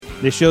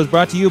This show is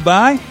brought to you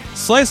by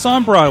Slice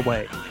on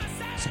Broadway.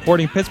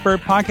 Supporting Pittsburgh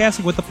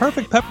podcasting with the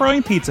perfect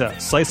pepperoni pizza,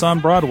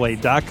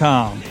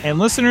 sliceonbroadway.com. And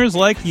listeners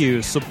like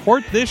you,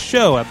 support this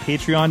show at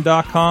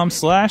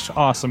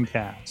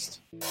patreon.com/awesomecast.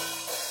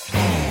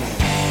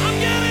 I'm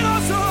getting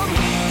awesome,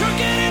 you're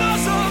getting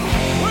awesome,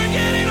 we're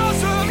getting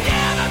awesome,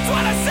 yeah, that's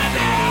what I said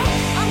now.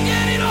 I'm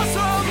getting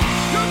awesome,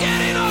 you're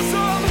getting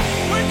awesome,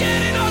 we're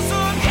getting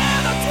awesome,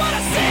 yeah, that's what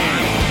I said.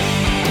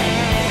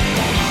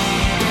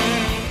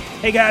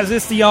 Hey guys,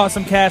 it's the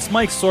AwesomeCast.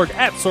 Mike Sorg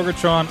at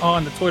Sorgatron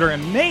on the Twitter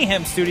and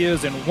Mayhem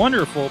Studios in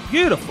wonderful,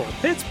 beautiful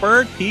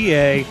Pittsburgh,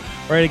 PA.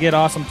 Ready to get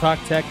awesome, talk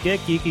tech, get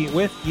geeky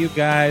with you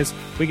guys.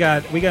 We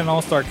got an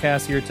all-star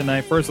cast here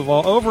tonight. First of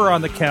all, over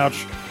on the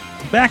couch,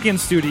 back in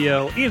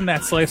studio, eating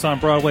that Slice on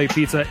Broadway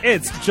pizza,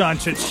 it's John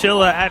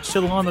Chichilla at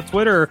Chilla on the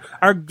Twitter,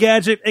 our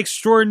gadget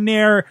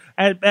extraordinaire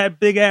at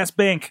Big Ass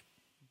Bank.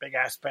 Big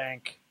Ass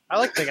Bank. I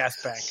like Big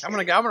Ass Bank. I'm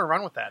gonna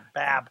run with that.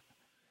 Bab.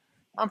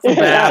 I'm from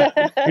Bab.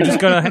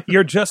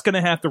 You're just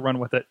gonna have to run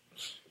with it.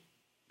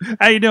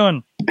 How you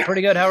doing?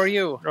 Pretty good. How are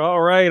you?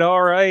 All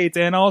right.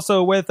 And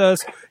also with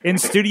us in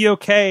Studio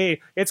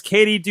K, it's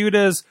Katie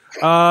Dudas, K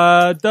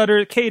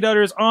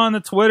Dudders on the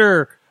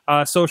Twitter,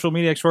 social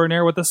media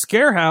extraordinaire with the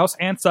Scare House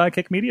and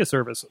Sidekick Media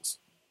Services.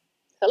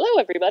 Hello,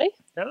 everybody.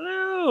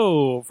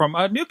 Hello from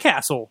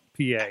Newcastle,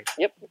 PA.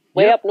 Yep,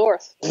 way up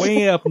north.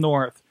 Way up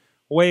north.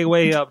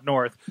 Way up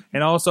north.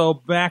 And also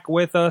back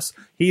with us,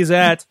 he's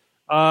at.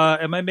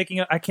 I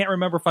can't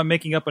remember if I'm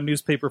making up a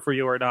newspaper for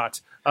you or not.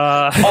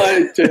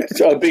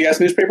 Big Ass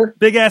Newspaper?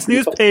 Big Ass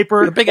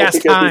Newspaper. The Big Ass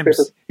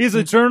Times. He's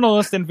a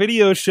journalist and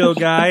video show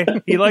guy.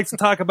 He likes to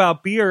talk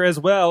about beer as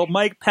well.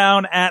 Mike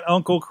Pound at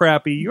Uncle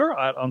Crappy. You're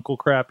at Uncle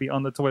Crappy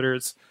on the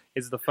Twitters.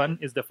 Is the fun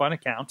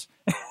account.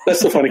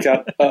 That's the fun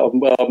account.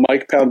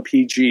 Mike Pound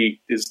PG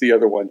is the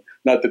other one.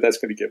 Not that that's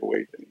going to give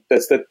away.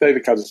 That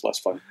account is less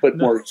fun, but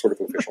more sort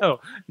of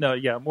official.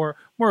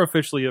 More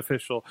officially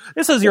official.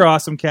 This is your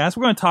awesome cast.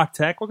 We're going to talk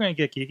tech. We're going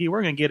to get geeky.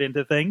 We're going to get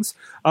into things,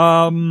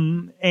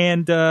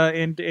 and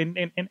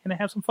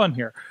have some fun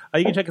here.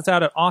 You can check us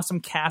out at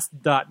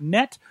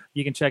awesomecast.net.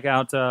 You can check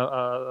out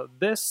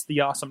the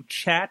Awesome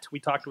Chat.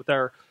 We talked with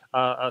our.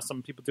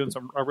 Some people doing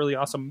a really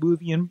awesome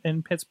movie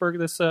in Pittsburgh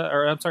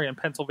in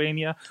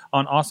Pennsylvania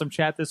on Awesome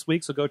Chat this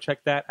week. So go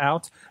check that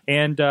out.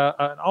 And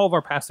all of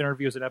our past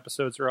interviews and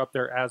episodes are up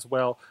there as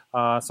well.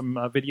 Some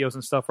videos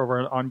and stuff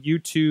over on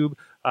YouTube.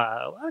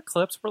 A lot of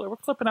clips. We're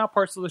clipping out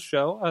parts of the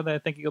show that I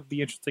think it'll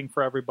be interesting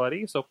for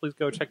everybody. So please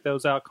go check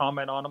those out.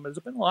 Comment on them. There's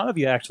been a lot of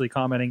you actually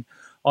commenting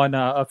on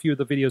a few of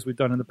the videos we've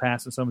done in the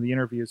past and some of the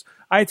interviews.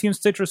 iTunes,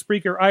 Stitcher,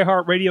 Spreaker,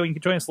 iHeartRadio. You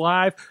can join us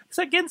live. It's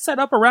again set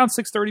up around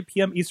 6:30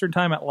 p.m. Eastern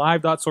Time at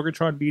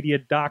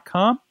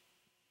live.sorgatronmedia.com.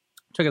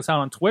 Check us out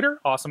on Twitter.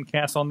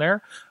 AwesomeCast on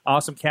there.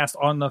 AwesomeCast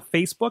on the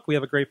Facebook. We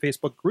have a great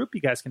Facebook group.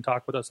 You guys can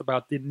talk with us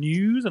about the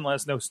news and let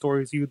us know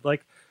stories you'd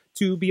like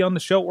to be on the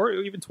show, or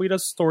even tweet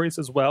us stories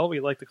as well. We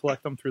like to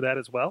collect them through that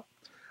as well.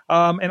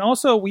 And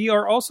also, we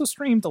are also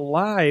streamed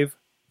live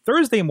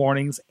Thursday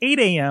mornings, 8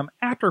 a.m.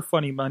 after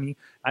Funny Money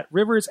at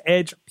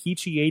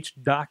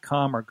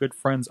riversedgepgh.com. Our good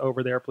friends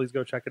over there. Please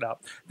go check it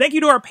out. Thank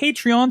you to our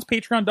Patreons,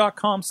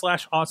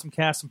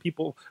 patreon.com/awesomecast. Some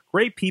people,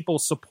 great people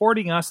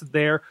supporting us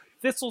there.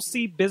 Thistle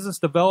Seed Business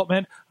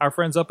Development, our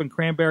friends up in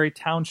Cranberry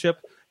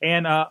Township,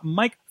 and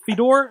Mike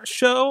Fedor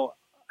Show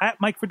at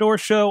Mike Fedor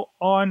Show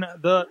on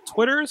the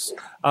Twitters.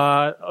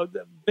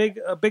 Big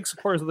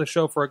supporters of the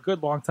show for a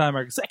good long time.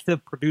 Our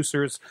executive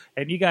producers,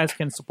 and you guys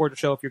can support the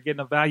show if you're getting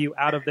a value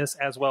out of this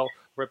as well.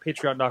 We're at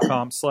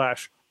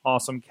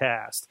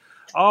patreon.com/awesomecast.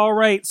 All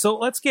right, so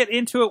let's get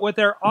into it with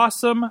our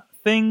awesome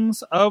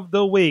things of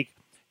the week.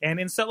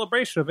 And in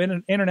celebration of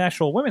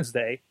International Women's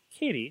Day,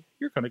 Katie,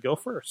 you're going to go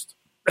first.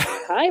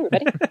 Hi,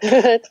 everybody.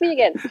 It's me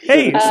again.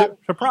 Hey,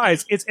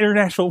 surprise, it's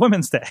International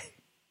Women's Day.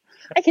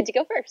 I get to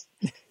go first.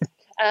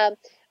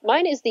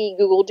 Mine is the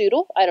Google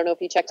Doodle. I don't know if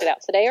you checked it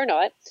out today or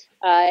not.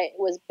 It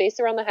was based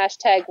around the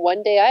hashtag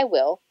One Day I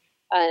Will.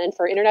 And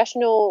for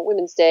International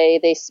Women's Day,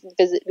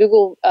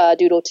 Google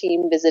Doodle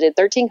team visited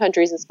 13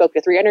 countries and spoke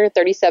to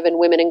 337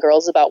 women and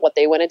girls about what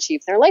they want to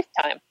achieve in their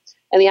lifetime.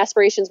 And the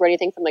aspirations were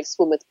anything from like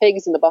swim with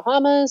pigs in the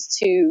Bahamas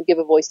to give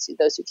a voice to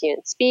those who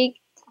can't speak.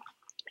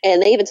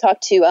 And they even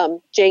talked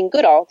to Jane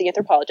Goodall, the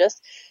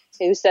anthropologist,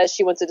 who says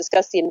she wants to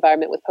discuss the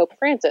environment with Pope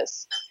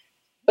Francis.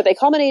 But they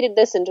culminated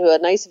this into a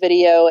nice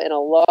video and a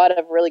lot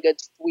of really good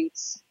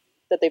tweets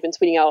that they've been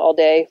tweeting out all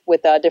day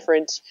with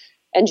different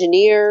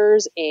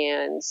engineers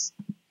and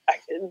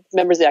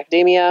members of the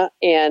academia.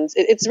 And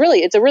it's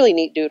a really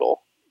neat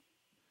doodle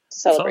to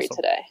celebrate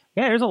today.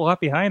 Yeah, there's a lot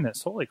behind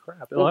this. Holy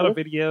crap. A lot of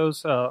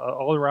videos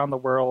all around the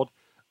world.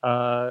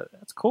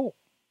 That's cool.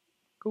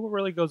 Google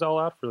really goes all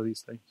out for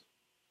these things.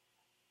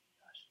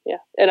 Yeah,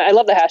 and I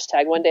love the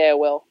hashtag, One Day I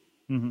Will.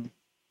 Mm-hmm.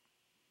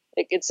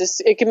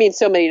 It can mean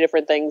so many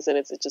different things, and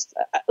it's just,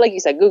 like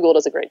you said, Google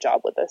does a great job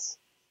with this.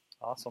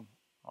 Awesome.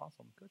 Go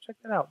check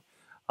that out.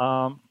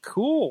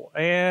 Cool.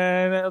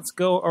 And let's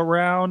go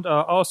around.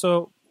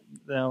 Also,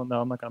 no,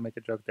 I'm not gonna make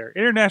a joke there.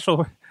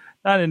 International,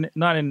 not in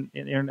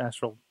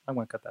international. I'm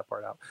going to cut that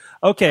part out.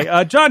 Okay,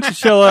 John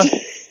Chichilla.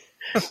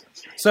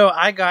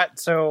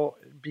 So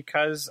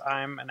because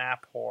I'm an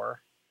app whore.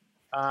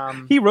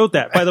 He wrote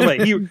that, by the way.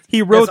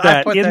 He wrote Yes, I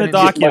that put in that the in.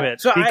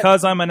 document So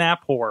because I'm an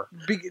app whore.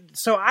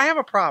 So I have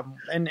a problem,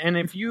 and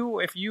if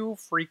you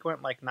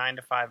frequent like 9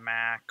 to 5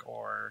 Mac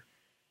or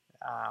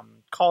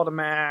Call to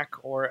Mac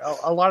or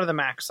a lot of the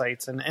Mac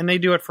sites, and they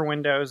do it for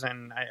Windows,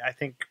 and I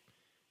think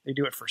they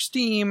do it for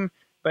Steam,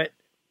 but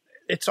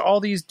it's all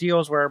these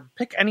deals where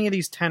pick any of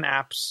these 10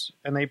 apps,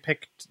 and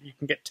you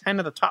can get 10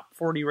 of the top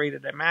 40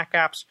 rated Mac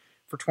apps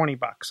for $20.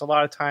 A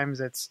lot of times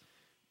it's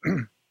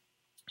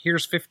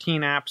here's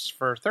 15 apps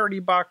for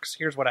 $30.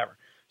 Here's whatever.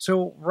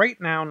 So right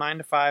now, 9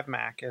 to 5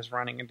 Mac is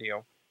running a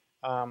deal.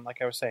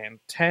 Like I was saying,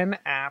 10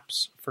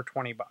 apps for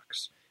 $20.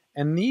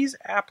 And these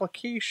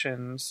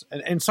applications,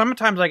 and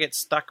sometimes I get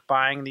stuck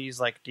buying these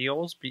like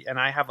deals, and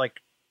I have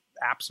like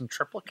apps in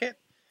triplicate,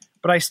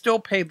 but I still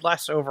paid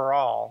less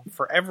overall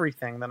for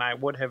everything than I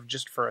would have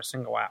just for a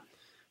single app.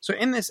 So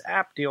in this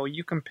app deal,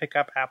 you can pick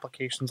up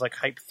applications like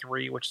Hype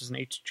 3, which is an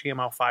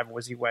HTML5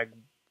 WYSIWYG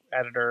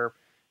editor,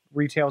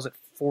 retails at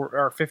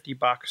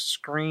 $50.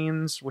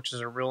 Screens, which is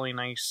a really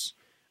nice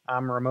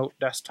remote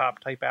desktop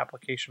type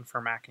application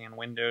for Mac and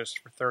Windows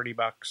for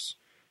 $30.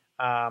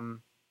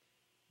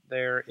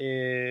 There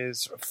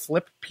is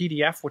Flip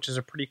PDF, which is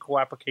a pretty cool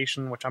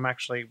application, which I'm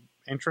actually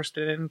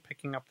interested in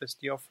picking up this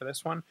deal for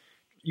this one.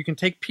 You can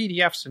take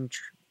PDFs and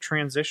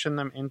transition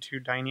them into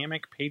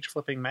dynamic page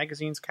flipping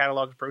magazines,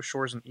 catalogs,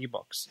 brochures, and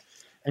ebooks.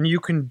 And you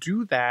can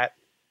do that,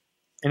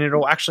 and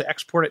it'll actually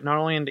export it not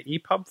only into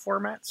EPUB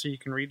format, so you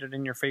can read it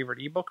in your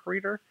favorite ebook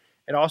reader.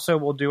 It also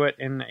will do it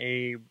in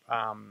an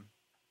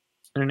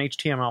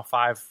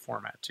HTML5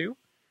 format too.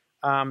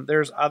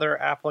 There's other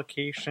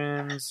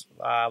applications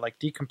like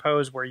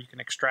Decompose, where you can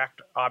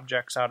extract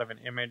objects out of an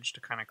image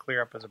to kind of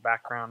clear up as a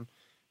background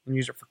and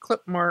use it for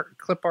clip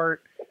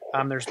art.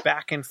 There's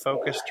back-end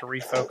focus to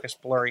refocus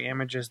blurry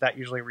images. That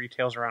usually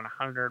retails around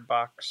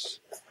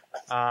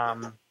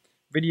 $100.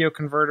 Video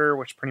converter,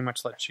 which pretty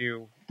much lets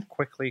you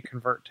quickly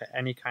convert to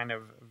any kind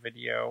of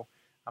video.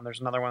 There's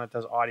another one that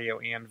does audio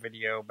and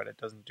video, but it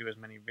doesn't do as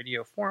many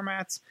video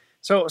formats.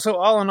 So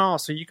all in all,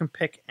 so you can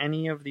pick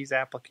any of these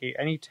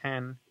any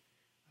 10,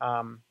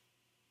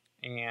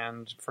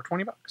 and for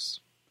 $20.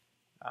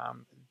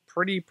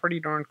 Pretty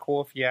darn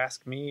cool if you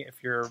ask me.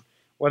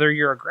 Whether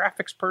you're a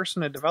graphics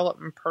person, a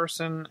development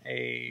person,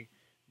 a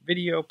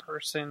video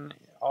person,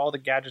 all the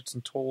gadgets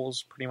and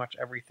tools, pretty much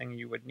everything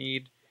you would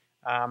need.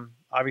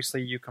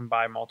 Obviously, you can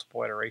buy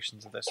multiple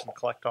iterations of this and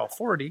collect all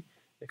 40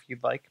 if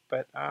you'd like,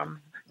 but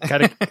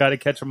gotta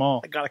catch them all.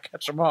 I gotta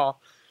catch them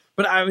all.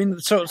 But I mean,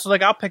 so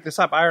like I'll pick this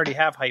up. I already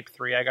have Hype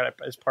 3. I got it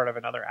as part of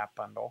another app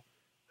bundle.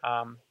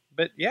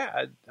 But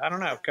yeah, I don't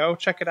know. Go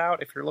check it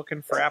out if you're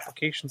looking for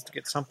applications to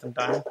get something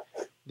done.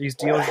 These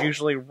deals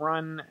usually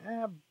run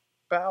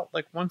about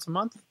like once a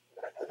month.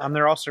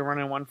 They're also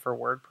running one for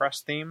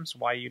WordPress themes.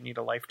 Why you need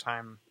a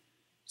lifetime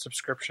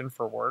subscription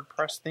for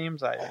WordPress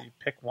themes? You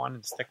pick one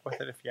and stick with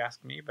it if you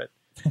ask me. But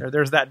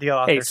there's that deal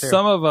out there too.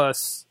 Some of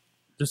us,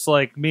 just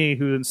like me,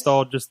 who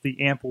installed just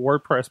the AMP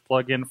WordPress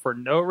plugin for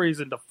no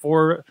reason to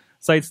 4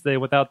 sites a day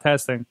without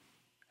testing.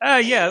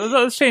 Yeah,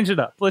 let's change it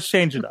up.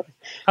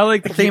 I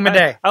like the theme of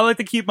day. I like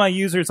to keep my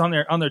users on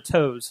their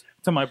toes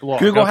to my blog.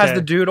 Google has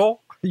the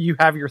doodle. You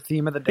have your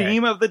theme of the day.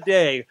 Theme of the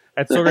day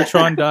at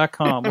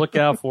Sorgatron.com. Look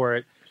out for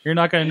it. You're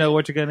not going to know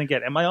what you're going to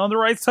get. Am I on the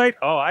right site?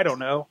 Oh, I don't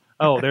know.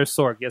 Oh, there's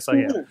Sorg. Yes,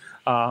 I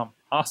am.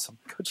 Awesome.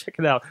 Go check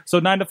it out. So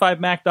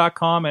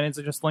 9to5mac.com, and is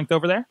it just linked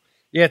over there?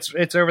 Yeah,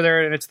 it's over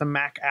there, and it's the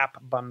Mac app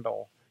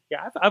bundle.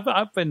 Yeah,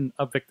 I've been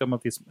a victim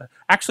of these.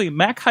 Actually,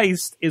 Mac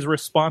Heist is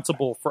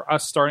responsible for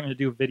us starting to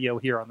do video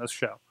here on this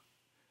show.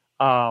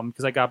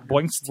 Because I got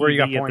Boinks TV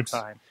at the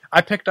time.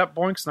 I picked up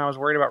Boinks, and I was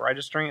worried about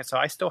registering it, so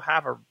I still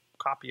have a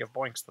copy of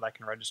Boinks that I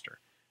can register.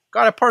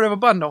 Got it part of a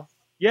bundle.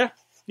 Yeah.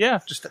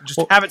 Just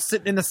have it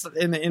sitting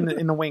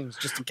in the wings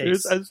just in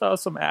case. I saw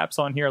some apps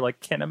on here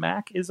like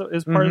KineMac is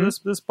part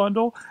of this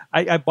bundle.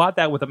 I bought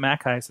that with a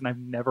Mac Heist, and I've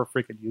never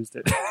freaking used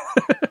it.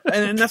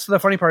 and that's the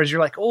funny part is you're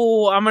like,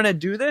 oh, I'm going to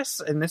do this,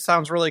 and this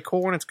sounds really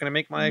cool, and it's going to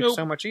make my life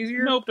so much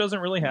easier. Nope, doesn't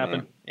really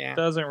happen. Yeah.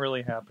 Doesn't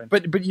really happen.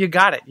 But you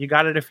got it. You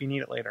got it if you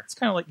need it later. It's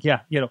kind of like,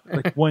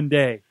 like one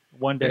day,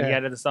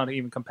 it's not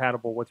even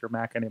compatible with your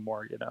Mac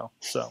anymore,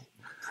 So,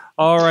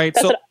 all right.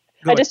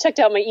 I just checked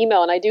out my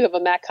email, and I do have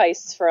a Mac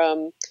Heist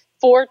from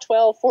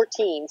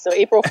 4/12/14, so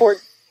April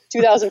 4th,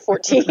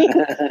 2014,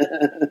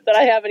 that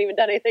I haven't even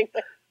done anything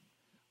with.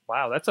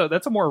 Wow,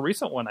 that's a more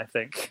recent one, I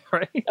think,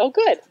 right? Oh,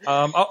 good.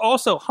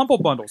 Also, Humble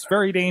Bundles,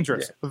 very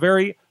dangerous. Yeah.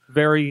 Very,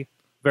 very,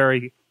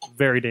 very,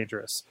 very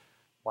dangerous.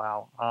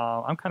 Wow.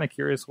 I'm kind of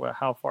curious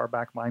how far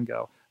back mine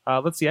go.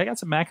 Let's see. I got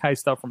some Mac Heist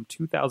stuff from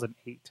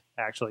 2008,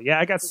 actually. Yeah,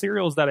 I got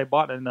serials that I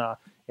bought in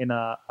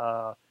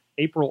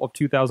April of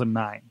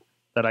 2009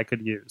 that I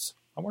could use.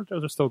 I wonder if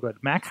those are still good.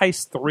 Mac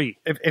Heist 3.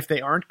 If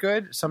they aren't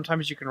good,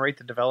 sometimes you can rate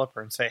the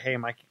developer and say, hey,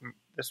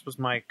 this was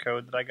my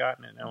code that I got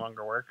and it no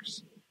longer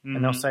works. Mm-hmm.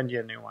 And they'll send you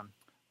a new one.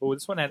 Oh,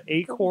 this one had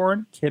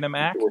Acorn,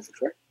 KineMac,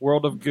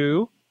 World of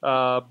Goo,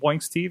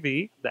 Boinks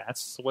TV,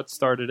 that's what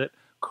started it.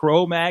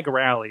 Cro-Mag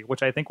Rally,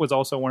 which I think was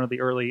also one of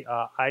the early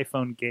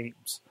iPhone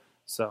games.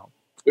 So,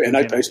 And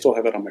I still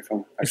have it on my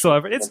phone.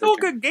 it's still a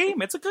good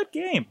game. It's a good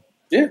game.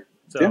 Yeah.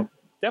 So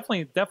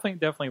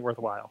definitely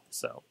worthwhile.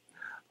 So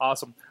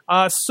awesome.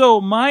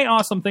 So my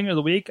awesome thing of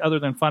the week, other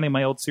than finding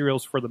my old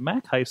cereals for the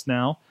Mac heist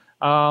now,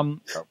 my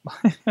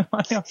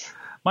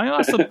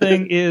awesome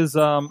thing is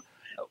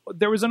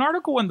there was an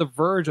article in The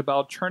Verge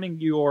about turning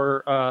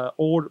your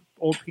old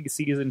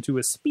PCs into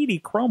a speedy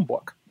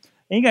Chromebook.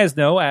 And you guys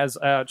know, as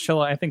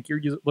Chilla, I think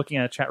you're looking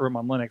at a chat room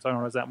on Linux. I don't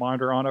know, is that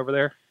monitor on over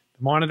there?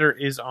 The monitor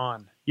is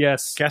on.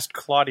 Yes. Guest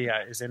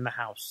Claudia is in the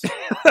house.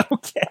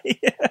 Okay.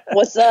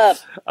 What's up?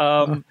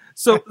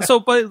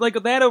 But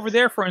like that over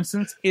there, for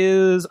instance,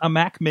 is a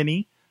Mac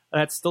Mini.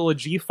 That's still a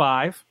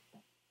G5.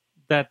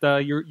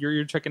 That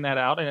you're checking that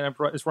out, and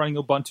it's running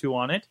Ubuntu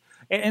on it.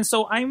 And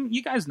so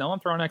you guys know I'm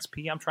throwing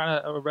XP. I'm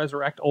trying to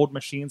resurrect old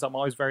machines. I'm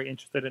always very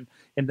interested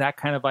in that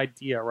kind of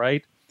idea,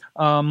 right?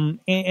 And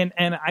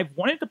I've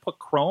wanted to put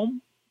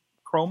Chrome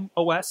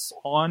OS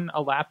on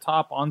a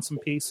laptop, on some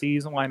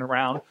PCs and lying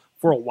around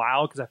for a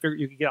while, because I figured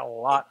you could get a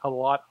lot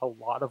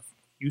of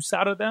use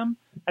out of them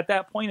at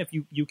that point. If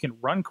you can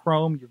run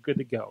Chrome, you're good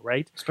to go,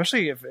 right?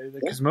 Especially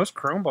because most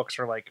Chromebooks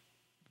are like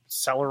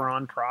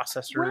Celeron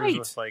processors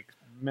with like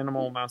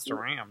minimal amounts of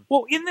RAM.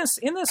 Well, in this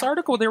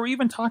article, they were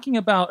even talking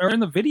about, or in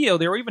the video,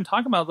 they were even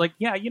talking about, like,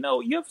 yeah,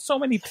 you have so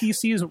many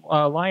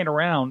PCs lying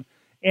around,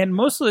 and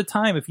most of the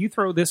time, if you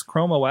throw this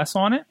Chrome OS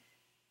on it,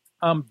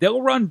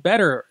 they'll run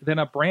better than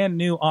a brand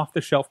new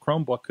off-the-shelf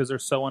Chromebook because they're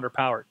so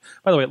underpowered.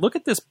 By the way, look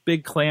at this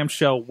big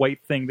clamshell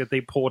white thing that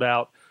they pulled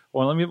out.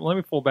 Well, let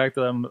me pull back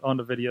to them on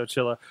the video,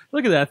 Chilla.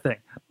 Look at that thing.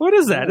 What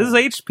is that? This is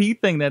an HP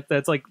thing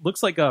that's like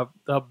looks like a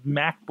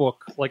MacBook,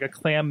 like a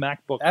clam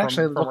MacBook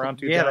from around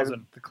 2000. Yeah,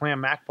 the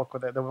clam MacBook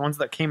with the ones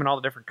that came in all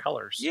the different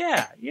colors.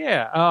 Yeah.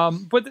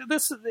 But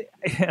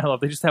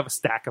they just have a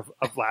stack of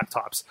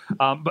laptops.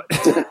 But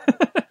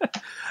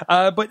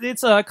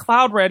it's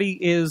Cloud Ready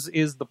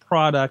is the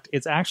product.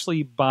 It's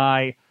actually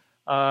by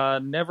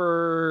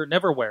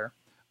Neverware.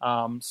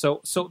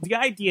 So the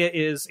idea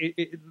is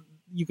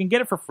you can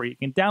get it for free. You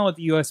can download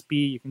the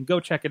USB. You can go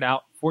check it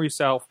out for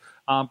yourself.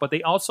 But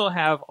they also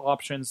have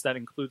options that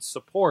include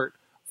support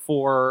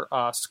for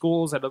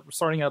schools that are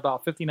starting at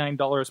about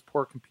 $59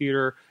 per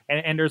computer.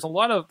 And there's a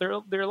lot of there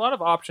are a lot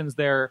of options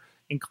there,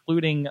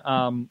 including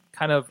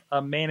kind of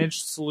a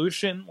managed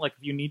solution. Like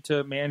if you need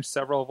to manage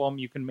several of them,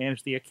 you can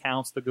manage the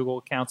accounts, the Google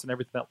accounts, and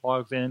everything that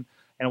logs in,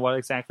 and what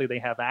exactly they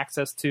have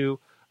access to.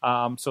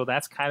 So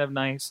that's kind of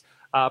nice.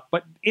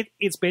 But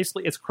it's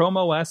basically Chrome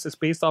OS. It's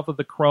based off of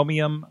the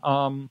Chromium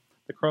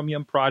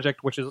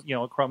project, which is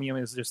Chromium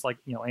is just like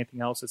anything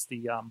else. It's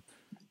the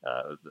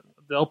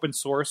open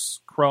source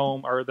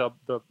Chrome, or is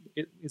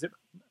it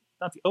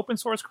not the open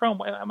source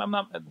Chrome? I'm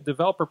not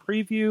developer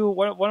preview.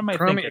 What am I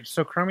thinking?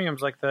 So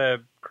Chromium's like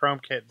the Chrome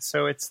kit.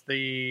 So it's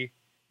the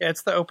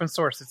open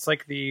source. It's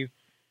like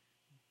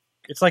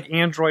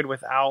Android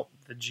without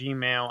the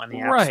Gmail and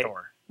the App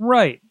Store.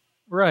 Right.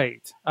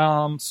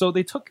 So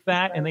they took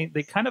that and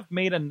they kind of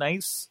made a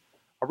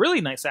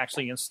really nice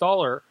actually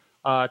installer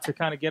to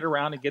kind of get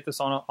around and get this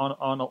on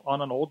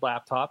an old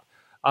laptop.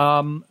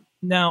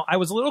 Now I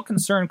was a little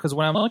concerned because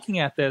when I'm looking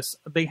at this,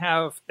 they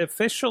have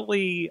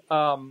officially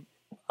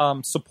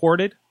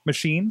supported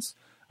machines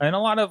and a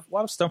lot of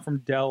stuff from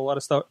Dell, a lot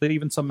of stuff that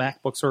even some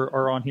MacBooks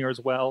are on here as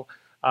well.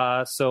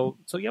 So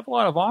you have a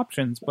lot of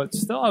options, but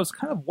still I was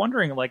kind of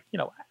wondering, I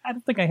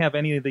don't think I have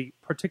any of the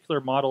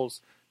particular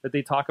models that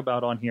they talk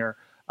about on here.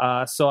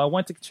 So I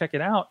went to check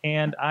it out,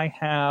 and I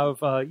have,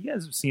 you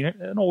guys have seen it,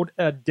 an old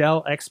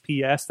Dell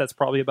XPS that's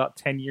probably about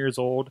 10 years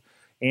old.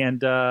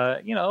 And,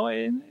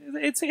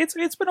 it's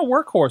been a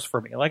workhorse for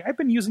me. Like I've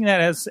been using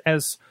that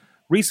as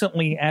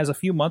recently as a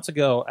few months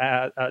ago,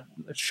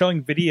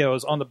 showing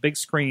videos on the big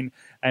screen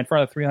in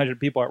front of 300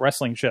 people at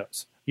wrestling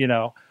shows,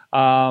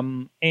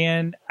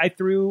 and I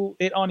threw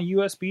it on a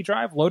USB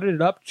drive, loaded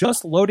it up,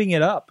 just loading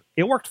it up.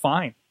 It worked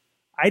fine.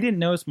 I didn't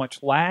notice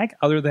much lag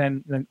other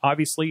than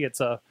obviously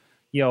it's a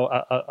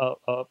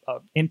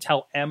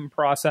Intel M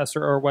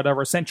processor or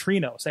whatever,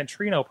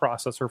 Centrino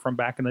processor from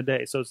back in the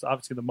day. So it's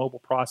obviously the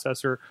mobile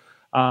processor,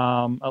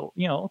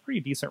 a pretty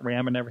decent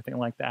RAM and everything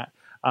like that.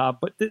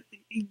 But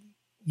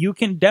you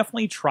can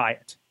definitely try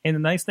it. And the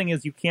nice thing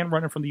is you can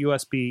run it from the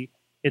USB.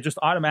 It just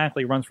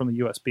automatically runs from the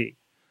USB.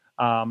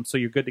 So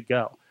you're good to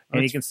go.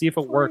 And you can see if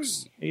it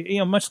works,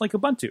 much like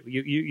Ubuntu.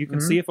 You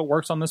can see if it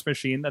works on this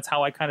machine. That's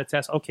how I kind of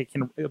test. Okay,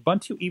 can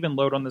Ubuntu even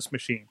load on this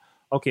machine?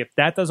 Okay, if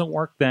that doesn't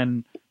work,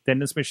 then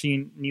this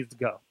machine needs to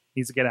go.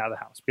 Needs to get out of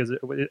the house because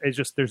it's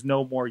just there's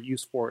no more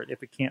use for it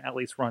if it can't at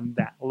least run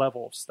that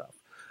level of stuff.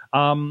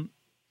 Do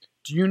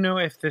you know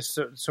if this?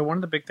 So one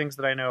of the big things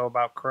that I know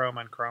about Chrome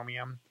and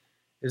Chromium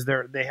is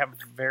they have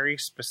very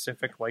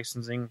specific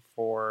licensing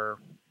for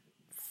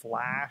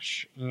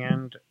Flash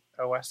and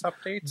OS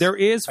updates. There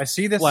is. I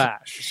see this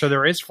Flash. So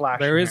there is Flash.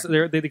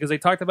 Because they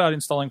talked about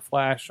installing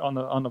Flash on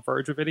the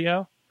Verge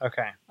video.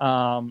 Okay.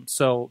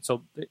 So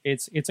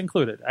it's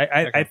included.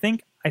 I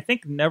think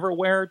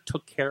Neverwhere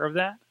took care of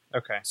that.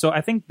 Okay. So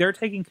I think they're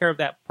taking care of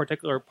that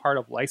particular part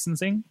of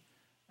licensing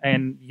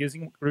and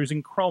using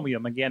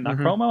Chromium again, not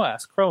Chrome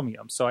OS,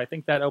 Chromium. So I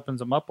think that opens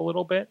them up a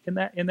little bit in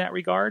that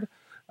regard.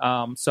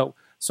 So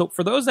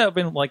for those that have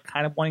been like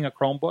kind of wanting a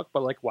Chromebook,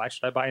 but like, why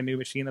should I buy a new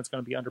machine that's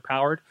going to be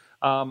underpowered?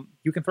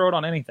 You can throw it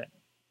on anything.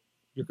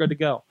 You're good to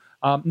go.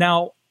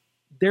 Now,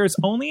 there's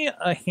only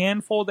a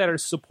handful that are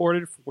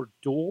supported for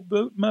dual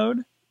boot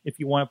mode, if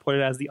you want to put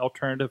it as the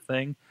alternative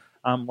thing.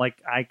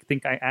 Like, I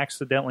think I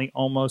accidentally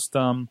almost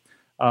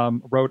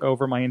wrote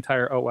over my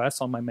entire OS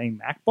on my main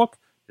MacBook.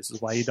 This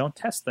is why you don't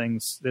test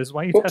things. This is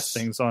why you test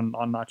things on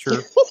not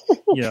your,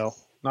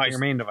 not your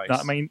main device.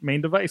 Not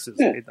main devices.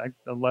 Yeah.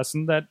 A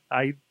lesson that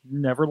I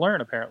never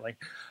learn, apparently.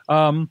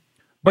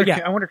 But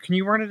yeah, I wonder, can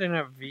you run it in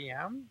a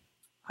VM?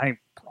 I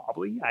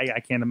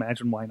can't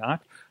imagine why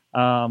not.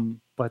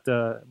 But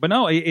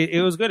no,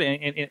 it was good.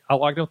 And I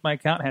logged in with my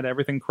account, had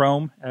everything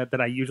Chrome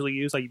that I usually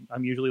use.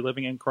 I'm usually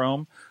living in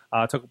Chrome.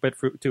 Took a bit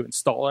to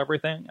install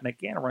everything. And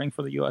again, running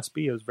for the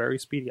USB, it was very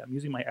speedy. I'm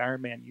using my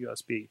Iron Man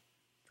USB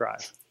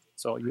drive.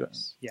 So yeah.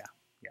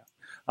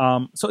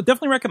 So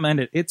definitely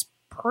recommend it. It's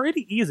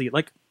pretty easy.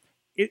 Like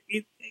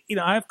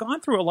I've gone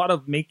through a lot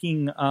of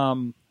making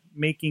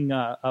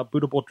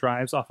bootable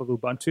drives off of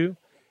Ubuntu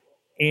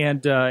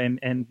and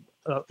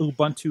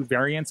Ubuntu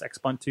variants,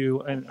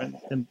 Xubuntu,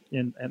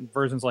 and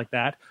versions like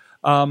that.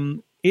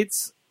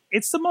 It's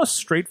the most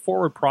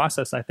straightforward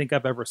process I think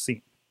I've ever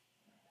seen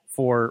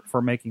for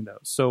making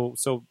those. So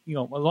as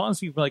long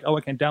as you're like,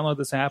 I can download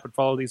this app and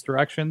follow these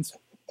directions,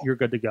 you're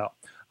good to go.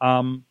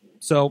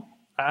 So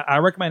I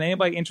recommend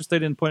anybody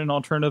interested in putting an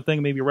alternative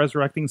thing, maybe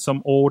resurrecting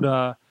some old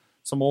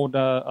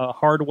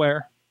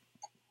hardware.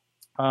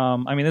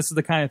 This is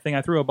the kind of thing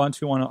I threw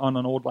Ubuntu on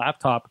an old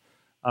laptop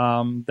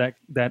that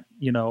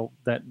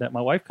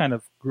my wife kind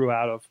of grew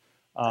out of,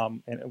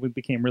 and it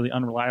became really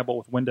unreliable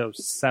with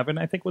Windows 7,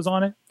 I think was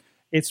on it.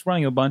 It's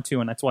running Ubuntu,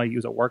 and that's why I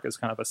use at work as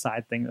kind of a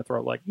side thing to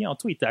throw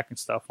TweetDeck and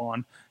stuff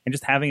on, and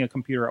just having a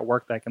computer at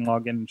work that I can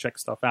log in and check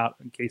stuff out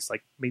in case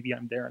like maybe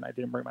I'm there and I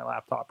didn't bring my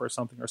laptop or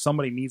something, or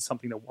somebody needs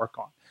something to work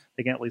on.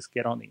 They can at least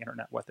get on the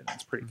internet with it. And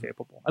it's pretty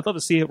capable. I'd love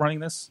to see it running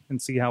this and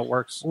see how it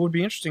works. What would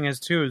be interesting is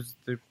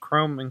the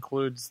Chrome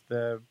includes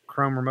the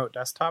Chrome Remote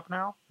Desktop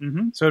now.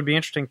 Mm-hmm. So it'd be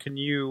interesting. Can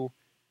you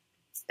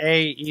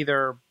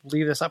either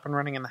leave this up and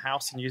running in the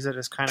house and use it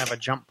as kind of a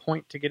jump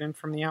point to get in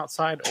from the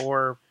outside,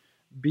 or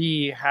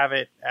B, have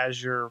it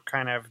as your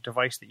kind of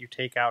device that you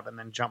take out and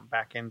then jump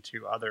back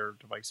into other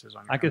devices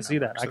on your I could see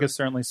that. I could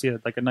certainly see it,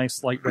 like a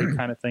nice lightweight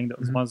kind of thing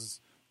that as long as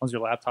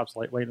your laptop's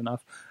lightweight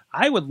enough.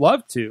 I would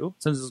love to,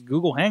 since this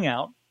Google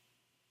Hangout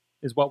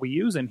is what we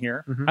use in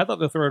here, I'd love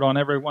to throw it on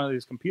every one of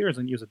these computers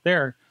and use it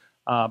there.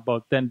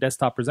 But then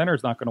Desktop Presenter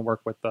is not going to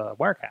work with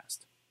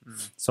Wirecast.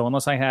 So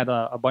unless I had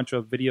a bunch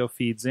of video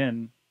feeds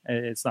in,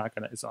 it's not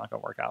gonna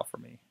work out for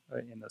me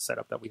in the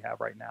setup that we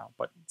have right now.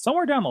 But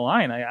somewhere down the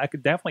line, I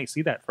could definitely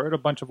see that. Throw it on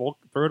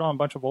a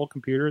bunch of old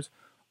computers.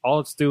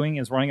 All it's doing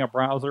is running a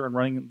browser and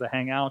running the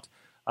Hangout.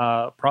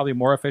 Probably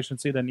more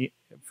efficiently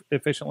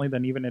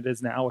than even it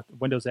is now with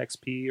Windows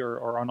XP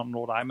or on an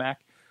old iMac,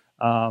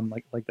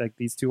 like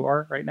these two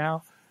are right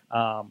now.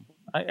 I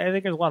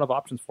think there's a lot of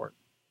options for it.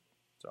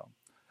 So.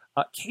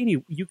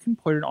 Katie, you can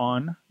put it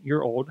on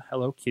your old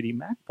Hello Kitty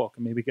MacBook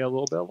and maybe get a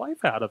little bit of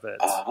life out of it.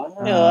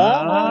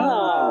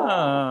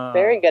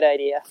 Very good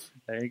idea.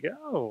 There you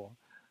go.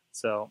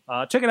 So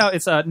check it out.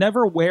 It's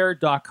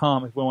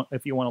neverwhere.com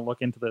if you want to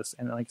look into this.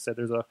 And like I said,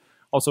 there's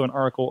also an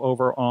article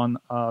over on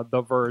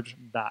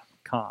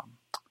theverge.com.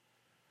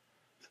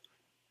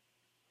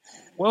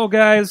 Well,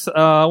 guys,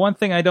 one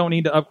thing I don't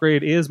need to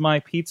upgrade is my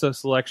pizza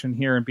selection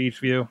here in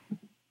Beachview.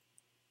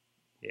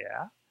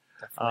 Yeah.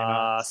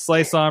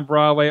 Slice on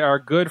Broadway, our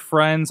good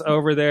friends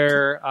over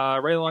there,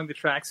 right along the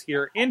tracks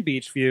here in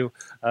Beachview,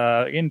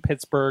 in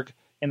Pittsburgh,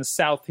 in the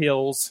South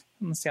Hills.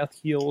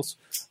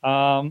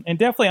 And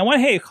definitely, I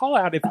want to call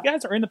out if you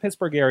guys are in the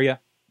Pittsburgh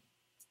area.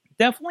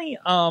 Definitely,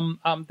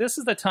 this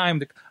is the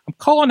time I'm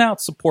calling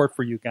out support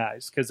for you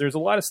guys because there's a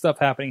lot of stuff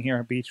happening here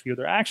in Beachview.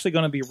 They're actually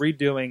going to be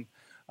redoing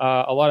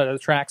a lot of the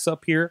tracks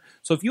up here.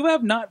 So if you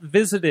have not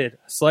visited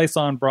Slice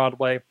on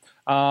Broadway,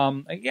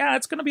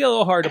 it's going to be a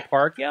little hard to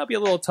park. Yeah, it'll be a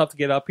little tough to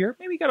get up here.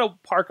 Maybe you got to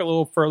park a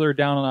little further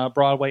down on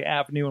Broadway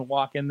Avenue and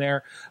walk in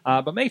there.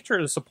 But make sure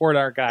to support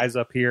our guys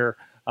up here.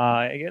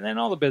 And then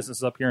all the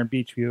businesses up here in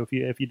Beachview,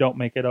 if you don't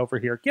make it over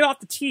here. Get off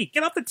the T.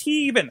 Get off the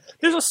T even.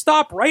 There's a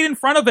stop right in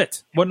front of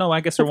it. Well, no, I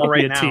guess there won't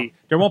be a T.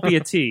 There won't be a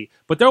T.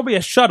 But there will be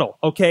a shuttle,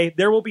 okay?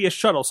 There will be a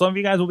shuttle. Some of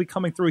you guys will be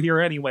coming through here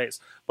anyways.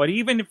 But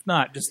even if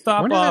not, just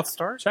stop when off. When does that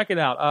start? Check it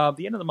out.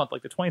 The end of the month,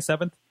 like the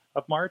 27th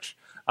of March.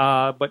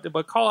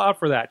 But call out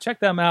for that. Check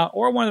them out.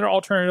 Or one of their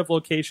alternative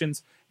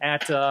locations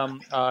at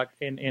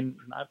in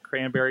not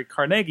Cranberry,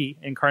 Carnegie,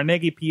 in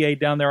Carnegie, PA,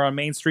 down there on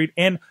Main Street.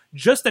 And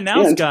just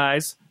announced,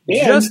 guys.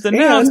 And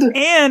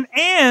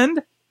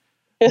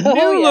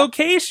New yeah.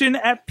 location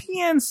at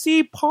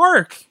PNC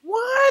Park.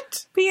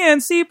 What?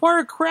 PNC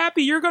Park,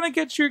 crappy. You're gonna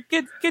get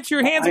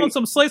your hands on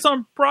some Slice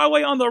on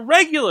Broadway on the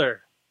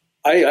regular.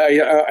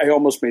 I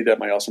almost made that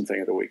my awesome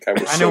thing of the week.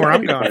 I know where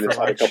I'm going for a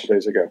lunch. couple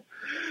days ago.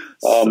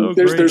 So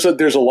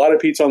There's a lot of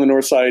pizza on the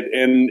north side,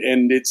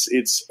 and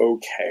it's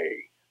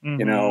okay, Mm-hmm.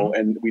 you know.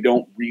 And we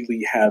don't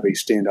really have a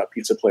standout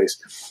pizza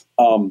place.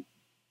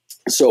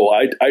 So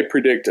I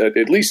predict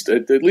at least for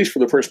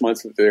the first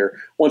month that they're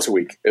once a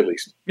week at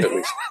least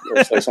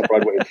Slice on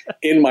Broadway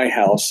in my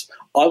house.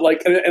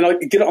 And I'll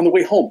get it on the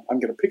way home. I'm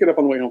going to pick it up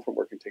on the way home from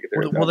work and take it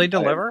there. Will they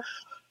deliver?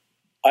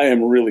 I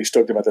am really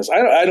stoked about this.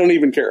 I don't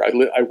even care.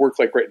 I work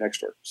like right next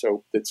door,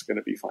 so it's going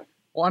to be fine.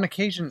 Well, on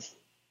occasion,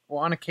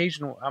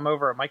 I'm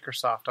over at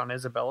Microsoft on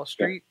Isabella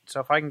Street. So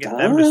if I can get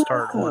them to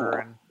start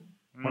ordering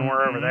when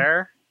we're over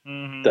there,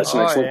 That's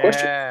an excellent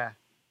question.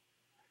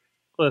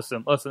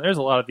 Listen, there's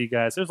a lot of you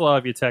guys. There's a lot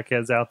of you tech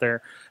heads out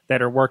there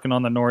that are working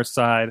on the north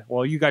side.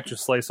 Well, you got your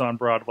Slice on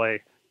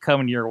Broadway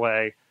coming your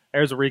way.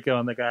 There's Rico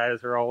and the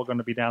guys are all going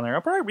to be down there.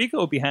 Probably Rico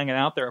will be hanging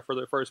out there for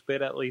the first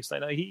bit at least. I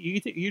know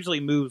he usually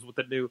moves with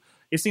the new.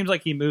 It seems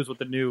like he moves with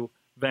the new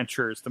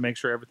ventures to make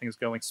sure everything's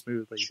going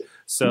smoothly.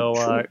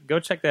 So go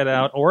check that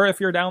out. Or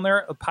if you're down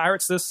there,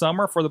 Pirates this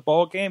summer for the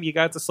ball game, you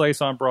got the Slice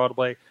on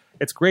Broadway.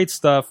 It's great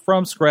stuff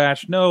from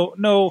scratch.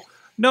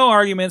 No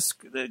arguments.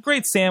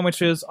 Great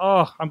sandwiches.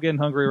 Oh, I'm getting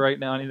hungry right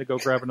now. I need to go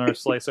grab another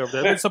slice over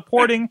there. But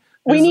supporting.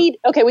 We need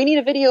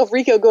a video of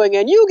Rico going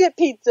in. You get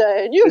pizza,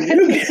 and you get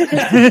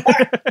pizza.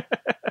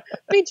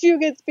 Pichu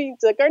gets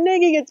pizza.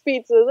 Carnegie gets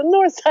pizza. The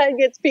North Side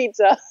gets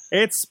pizza.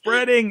 It's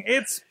spreading.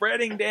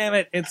 Damn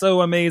it. It's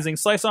so amazing.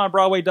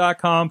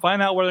 SliceOnBroadway.com.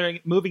 Find out where they're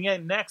moving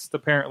in next,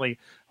 apparently.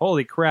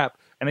 Holy crap.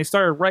 And they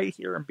started right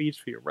here in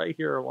Beachview, right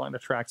here along the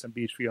tracks in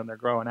Beachview, and they're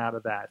growing out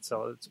of that.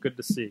 So it's good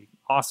to see.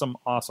 Awesome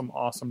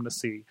to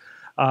see.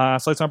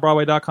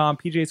 SliceOnBroadway.com,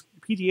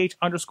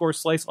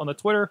 PGH_Slice on the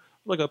Twitter.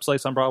 Look up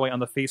Slice on Broadway on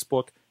the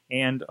Facebook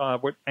and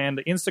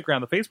the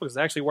Instagram. The Facebook is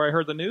actually where I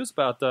heard the news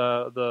about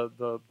the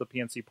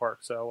PNC Park.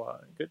 So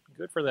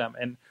good for them,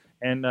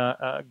 and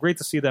great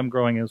to see them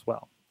growing as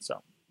well.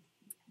 So,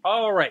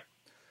 all right,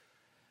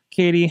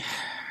 Katie.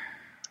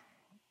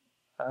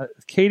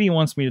 Katie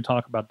wants me to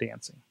talk about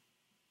dancing.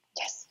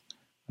 Yes.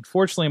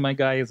 Unfortunately, my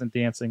guy isn't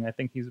dancing. I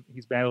think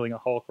he's battling a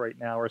Hulk right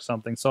now or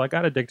something. So I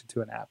got addicted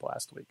to an app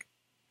last week,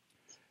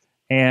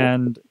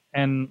 and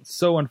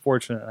so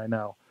unfortunate, I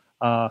know.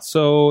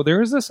 So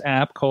there is this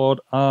app called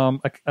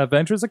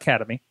Avengers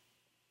Academy,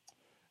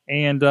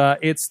 and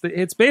it's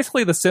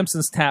basically the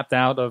Simpsons tapped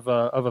out of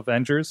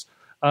Avengers,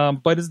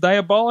 but it's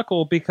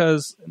diabolical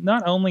because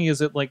not only is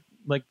it like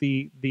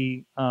the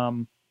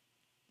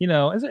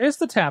it's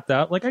the tapped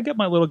out. Like I get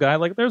my little guy,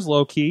 like there's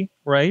Loki,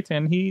 right?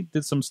 And he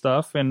did some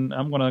stuff, and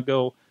I'm gonna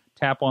go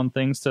tap on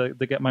things to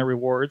get my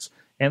rewards.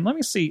 And let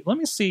me see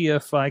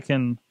if I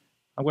can.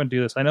 I'm going to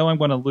do this. I know I'm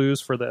going to lose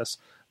for this,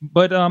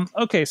 but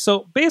okay.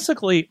 So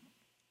basically,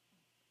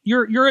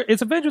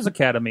 it's Avengers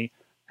Academy.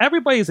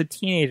 Everybody's a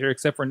teenager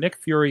except for Nick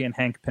Fury and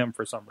Hank Pym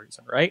for some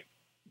reason, right?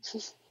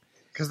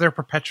 Because they're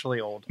perpetually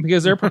old.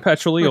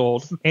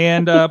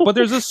 And but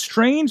there's a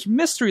strange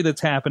mystery that's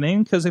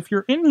happening because if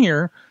you're in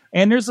here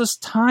and there's this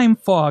time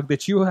fog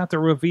that you have to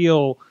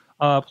reveal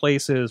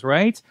places,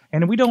 right?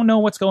 And we don't know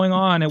what's going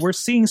on, and we're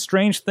seeing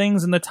strange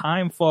things in the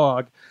time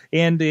fog,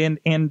 and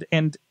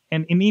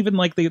even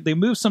like they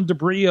moved some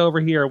debris over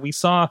here. We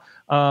saw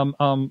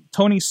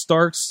Tony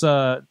Stark's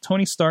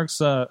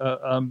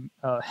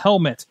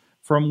helmet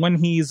from when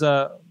he's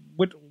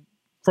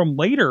from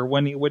later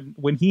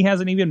when he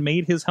hasn't even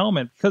made his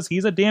helmet because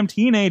he's a damn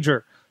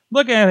teenager.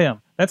 Look at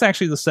him. That's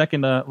actually the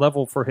second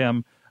level for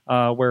him,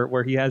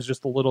 where he has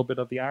just a little bit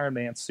of the Iron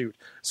Man suit.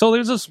 So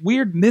there's this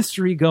weird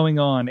mystery going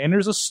on, and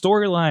there's a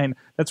storyline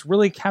that's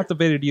really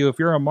captivated you if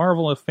you're a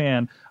Marvel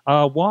fan.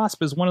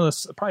 Wasp is one of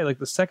the probably like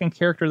the second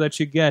character that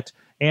you get,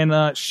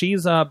 and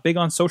she's big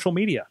on social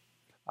media.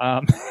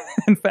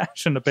 And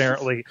fashion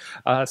apparently.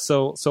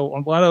 So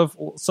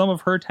some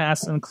of her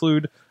tasks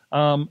include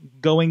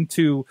going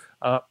to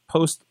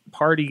post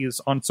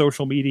parties on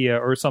social media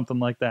or something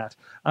like that.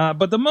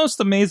 But the most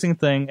amazing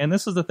thing, and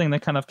this is the thing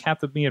that kind of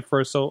captivated me at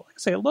first. So, like I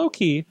say,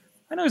 Loki,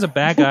 I know he's a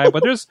bad guy,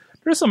 but there's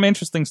some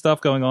interesting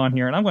stuff going on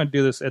here, and I'm going to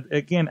do this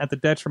again at the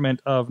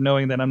detriment of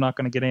knowing that I'm not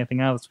going to get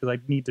anything out of this because I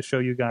need to show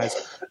you guys.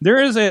 There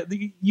is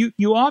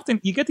you often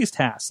get these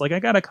tasks. Like I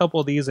got a couple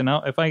of these, and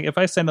if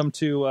I send them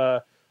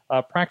to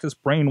practice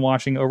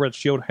brainwashing over at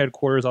SHIELD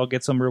headquarters, I'll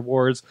get some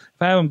rewards.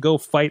 If I have him go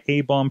fight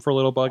A-Bomb for a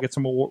little bit, I'll get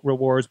some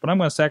rewards. But I'm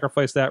going to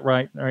sacrifice that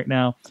right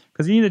now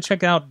because you need to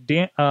check out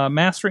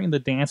Mastering the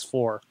Dance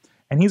Floor.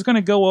 And he's going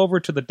to go over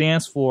to the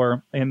dance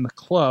floor in the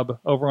club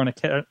over on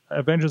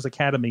Avengers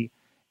Academy.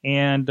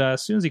 And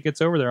as soon as he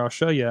gets over there, I'll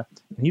show you.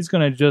 And he's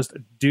going to just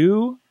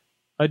do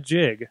a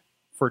jig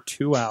for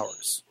 2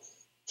 hours.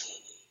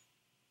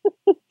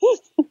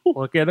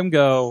 Look at him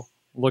go.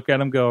 Look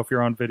at him go if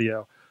you're on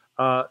video.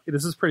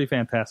 This is pretty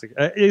fantastic.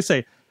 They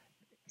say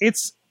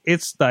it's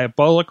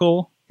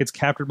diabolical. It's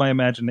captured my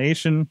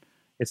imagination.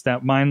 It's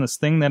that mindless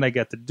thing that I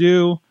get to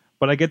do.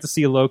 but I get to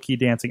see Loki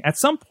dancing. At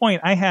some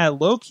point, I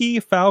had Loki,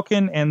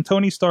 Falcon, and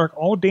Tony Stark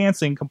all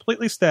dancing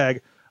completely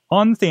stag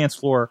on the dance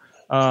floor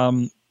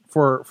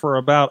for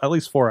about at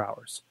least 4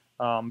 hours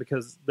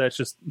because that's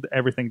just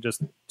everything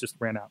just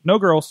ran out. No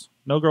girls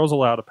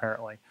allowed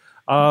apparently.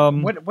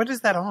 What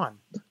is that on?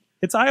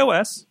 It's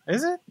iOS.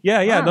 Is it?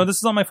 Yeah. Oh. No, this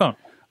is on my phone.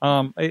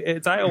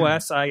 It's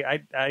iOS.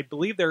 I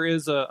believe there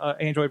is a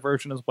Android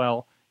version as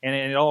well, and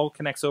it all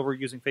connects over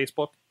using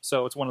Facebook.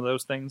 So it's one of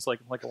those things like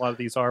a lot of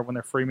these are when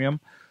they're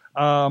freemium.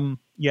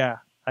 Yeah,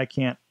 I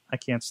can't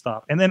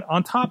stop. And then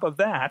on top of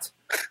that,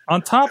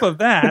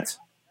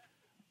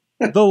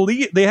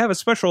 they have a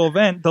special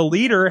event. The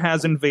leader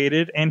has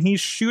invaded, and he's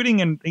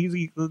shooting. And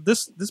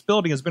this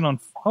building has been on.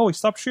 Oh, he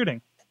stopped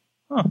shooting.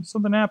 Oh,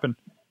 something happened.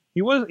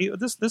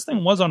 This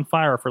thing was on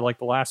fire for like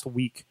the last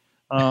week.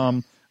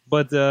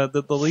 But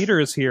the leader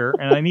is here,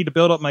 and I need to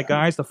build up my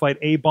guys to fight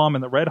A-Bomb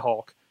and the Red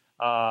Hulk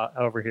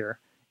over here.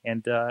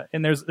 And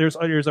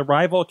there's a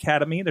rival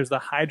academy. There's the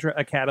Hydra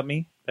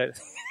Academy that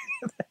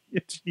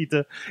you need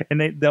to, and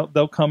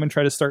they'll come and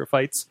try to start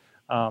fights.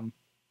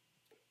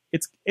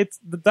 It's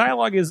the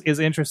dialogue is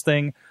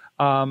interesting.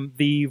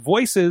 The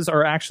voices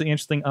are actually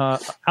interesting.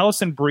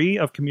 Alison Brie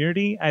of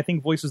Community, I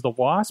think, voices the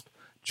Wasp.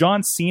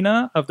 John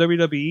Cena of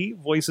WWE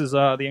voices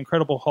the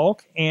Incredible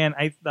Hulk, and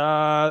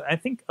I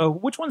think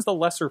which one's the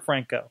lesser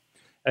Franco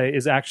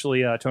is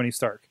actually Tony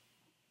Stark.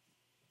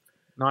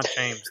 Not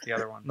James, the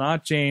other one.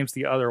 Not James,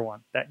 the other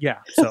one.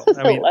 So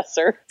I mean,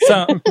 lesser.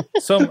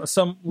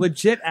 some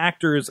legit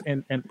actors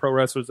and pro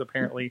wrestlers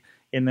apparently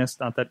in this.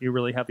 Not that you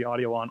really have the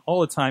audio on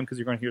all the time because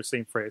you're going to hear the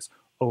same phrase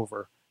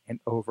over and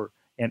over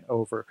and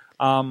over.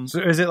 So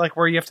is it like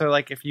where you have to,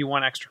 like, if you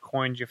want extra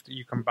coins,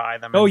 you can buy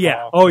them? Oh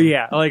yeah.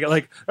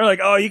 Like they're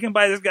like, oh, you can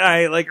buy this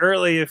guy like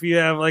early if you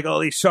have like all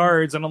these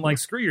shards, and I'm like,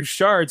 screw your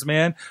shards,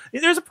 man.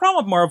 There's a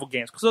problem with Marvel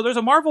games. So there's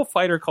a Marvel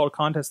fighter called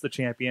Contest of the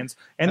Champions,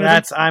 and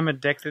I'm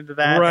addicted to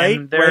that. Right.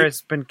 And there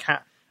has been.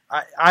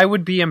 I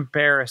would be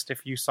embarrassed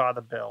if you saw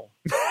the bill.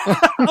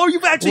 Oh,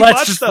 you've actually let's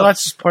bought just, stuff.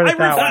 Let's just put it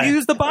that way. I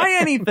refuse to buy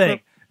anything.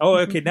 Oh,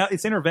 okay. Now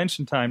it's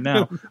intervention time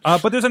now.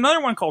 But there's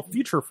another one called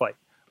Future Fight,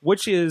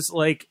 which is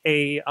like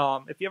a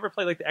if you ever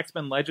play like the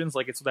X-Men Legends,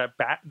 like it's a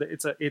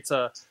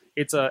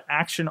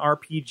action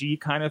RPG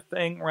kind of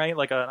thing, right?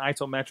 Like an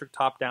isometric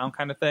top down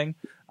kind of thing,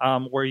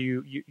 where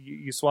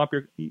you swap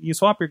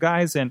your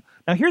guys in.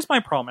 Now here's my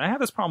problem. And I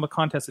have this problem with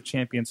Contest of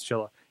Champions,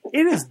 Chilla.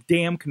 It is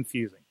damn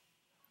confusing.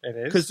 It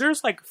is because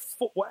there's like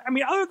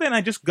other than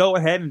I just go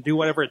ahead and do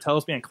whatever it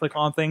tells me and click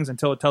on things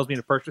until it tells me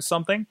to purchase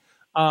something.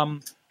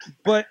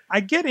 But I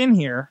get in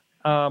here.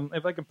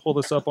 If I can pull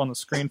this up on the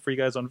screen for you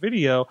guys on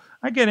video,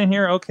 I get in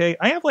here. Okay,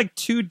 I have like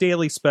 2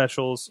 daily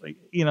specials,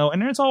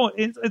 and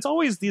it's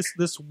always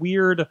these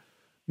weird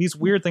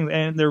things,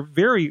 and they're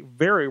very,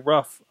 very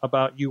rough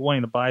about you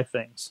wanting to buy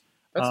things.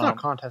 That's not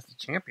Contest of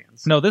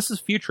Champions. No, this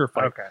is Future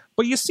Fight. Okay,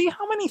 but you see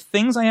how many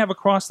things I have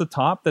across the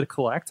top that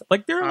collect?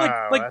 Like there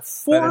are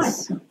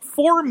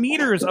four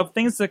meters of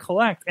things to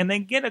collect, and they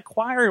get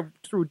acquired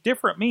through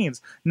different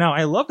means. Now,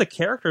 I love the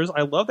characters.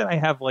 I love that I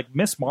have like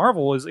Miss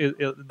Marvel is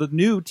the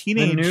new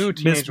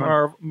teenage Miss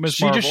Marvel.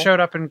 She just showed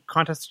up in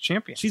Contest of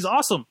Champions. She's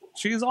awesome.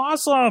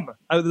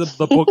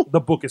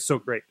 The book is so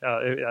great.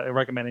 I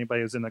recommend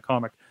anybody who's in the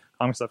comic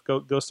stuff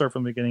go start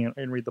from the beginning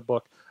and read the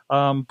book.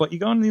 But you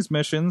go on these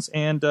missions,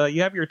 and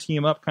you have your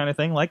team up kind of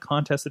thing, like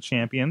Contest of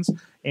Champions.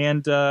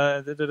 And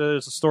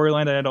there's a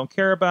storyline that I don't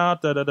care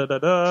about.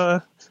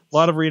 A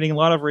lot of reading,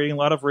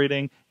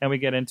 and we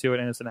get into it,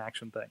 and it's an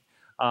action thing.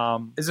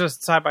 Is it a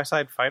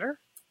side-by-side fighter?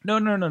 No. I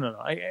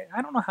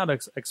don't know how to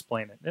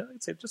explain it.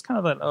 It's just kind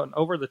of an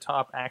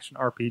over-the-top action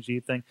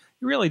RPG thing.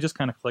 You really just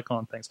kind of click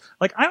on things.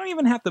 Like, I don't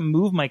even have to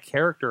move my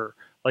character,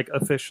 like,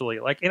 officially.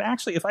 Like, it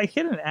actually, if I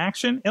hit an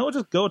action, it'll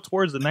just go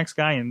towards the next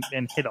guy and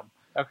hit him.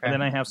 Okay. And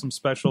then I have some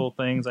special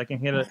things. I can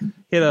hit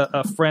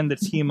a friend to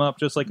team up,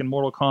 just like in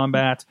Mortal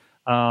Kombat.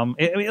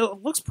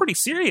 It looks pretty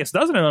serious,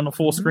 doesn't it, on a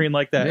full screen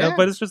like that? Yeah.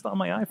 But it's just on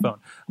my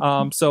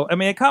iPhone. So I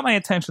mean, it caught my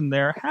attention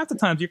there. Half the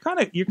times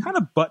you're kind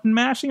of button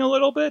mashing a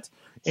little bit,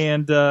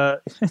 and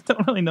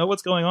don't really know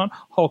what's going on.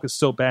 Hulk is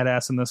so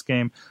badass in this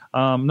game.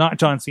 Not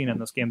John Cena in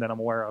this game that I'm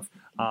aware of.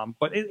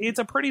 But it's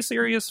a pretty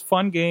serious,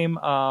 fun game.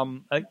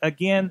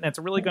 Again, it's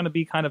really going to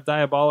be kind of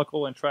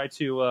diabolical and try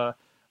to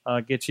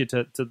get you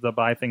to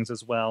buy things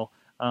as well.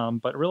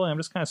 But really, I'm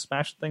just kind of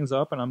smashing things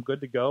up, and I'm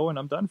good to go, and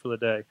I'm done for the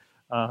day.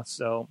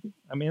 So,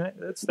 I mean,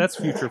 that's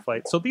Future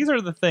Fight. So these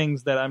are the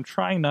things that I'm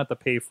trying not to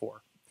pay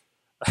for.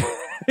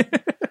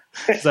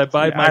 I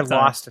bought my time.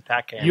 Lost at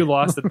that game. You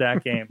lost at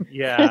that game.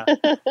 Yeah.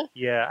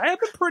 I have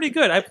been pretty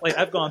good.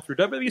 I've gone through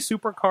WWE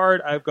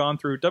Supercard. I've gone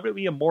through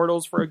WWE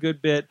Immortals for a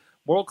good bit.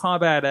 Mortal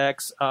Kombat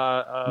X.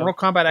 Mortal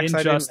Kombat X.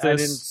 Injustice. I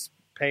didn't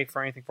pay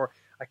for anything for.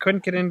 I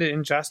couldn't get into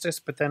Injustice,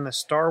 but then the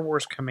Star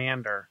Wars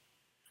Commander.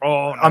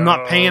 Oh, no. I'm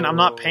not paying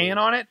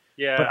on it.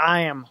 Yeah. But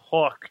I am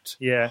hooked.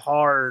 Yeah.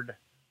 Hard.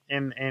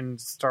 In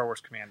Star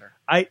Wars Commander.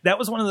 That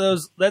was one of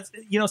those,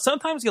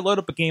 sometimes you load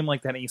up a game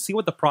like that and you see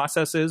what the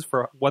process is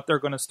for what they're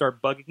going to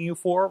start bugging you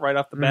for right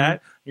off the bat.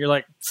 And you're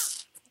like,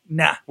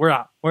 nah, we're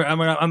out.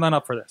 I'm not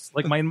up for this.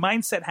 Like, my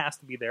mindset has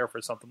to be there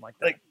for something like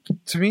that.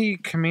 To me,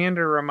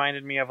 Commander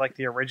reminded me of like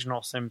the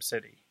original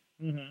SimCity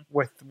Mm-hmm.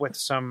 with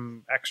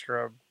some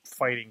extra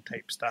fighting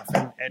type stuff,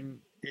 and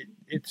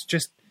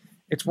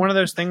it's one of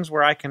those things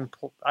where I can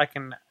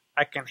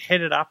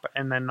hit it up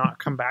and then not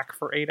come back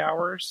for 8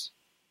 hours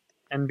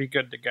and be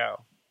good to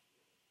go.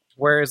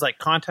 Whereas like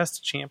Contest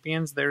of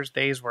Champions, there's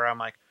days where I'm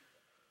like,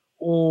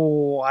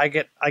 oh, I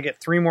get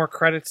 3 more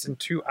credits in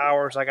 2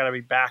 hours. I got to be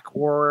back,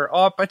 or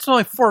it's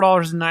only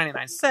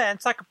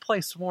 $4.99. I could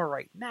play some more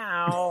right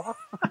now.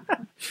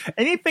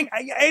 Anything,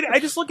 I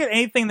just look at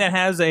anything that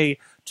has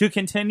to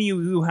continue,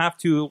 you have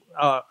to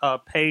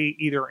pay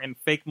either in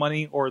fake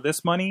money or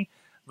this money.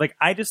 Like,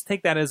 I just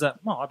take that as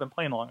I've been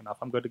playing long enough.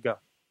 I'm good to go.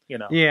 You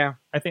know. Yeah.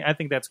 I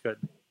think that's good.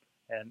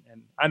 And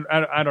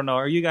I don't know.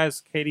 Are you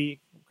guys,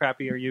 Katie,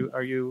 Crappy? Are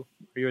you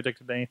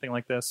addicted to anything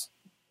like this?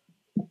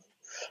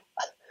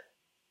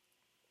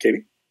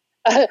 Katie?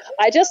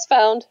 I just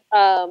found,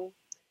 I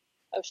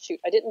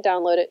didn't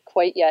download it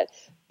quite yet,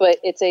 but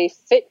it's a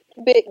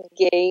Fitbit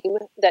game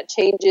that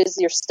changes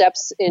your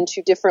steps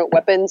into different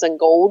weapons and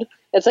gold.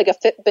 It's like a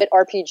Fitbit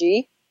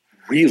RPG.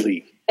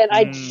 Really? And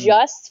I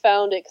just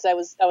found it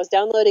because I was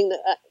downloading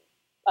the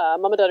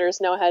Mama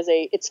Dutters now has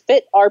it's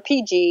Fit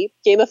RPG,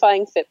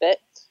 gamifying Fitbit.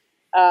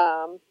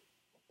 I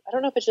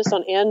don't know if it's just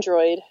on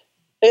Android.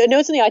 I know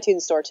it's in the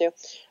iTunes store too.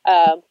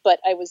 But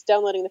I was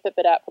downloading the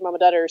Fitbit app for Mama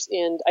Dutters,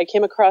 and I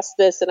came across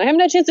this, and I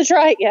haven't had a chance to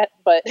try it yet.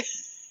 But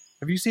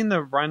have you seen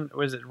the Run?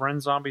 Was it Run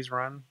Zombies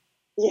Run?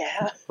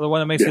 Yeah, the one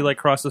that makes you like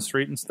cross the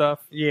street and stuff.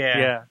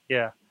 Yeah.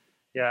 I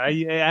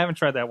haven't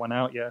tried that one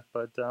out yet,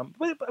 but I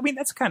mean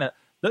that's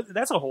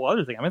a whole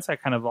other thing. I mean, it's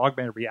that kind of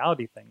augmented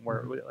reality thing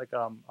where like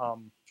I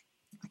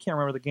can't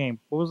remember the game.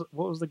 What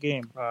was the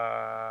game?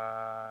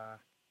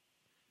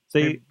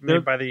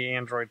 Made by the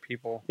Android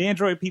people. The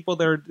Android people,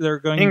 they're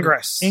going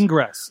Ingress.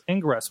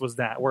 Ingress was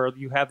that, where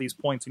you have these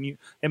points and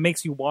it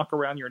makes you walk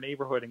around your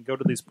neighborhood and go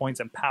to these points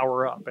and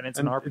power up, and it's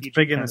an RPG. It's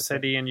big in the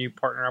city, and you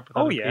partner up with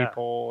other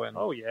people. And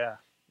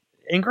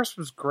Ingress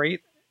was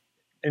great,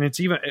 and it's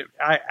even.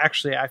 I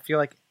feel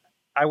like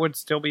I would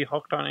still be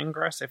hooked on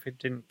Ingress if it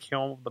didn't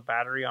kill the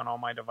battery on all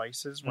my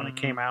devices when it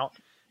came out.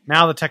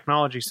 Now the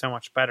technology's so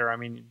much better. I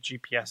mean,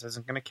 GPS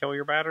isn't going to kill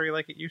your battery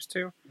like it used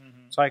to.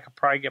 So I could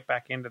probably get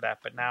back into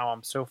that. But now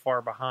I'm so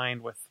far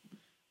behind with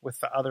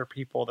the other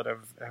people that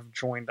have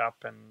joined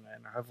up and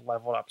have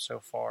leveled up so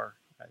far.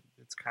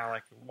 It's kind of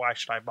like, why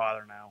should I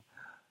bother now?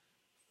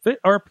 Fit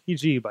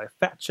RPG by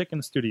Fat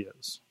Chicken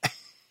Studios.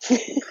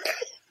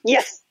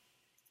 Yes.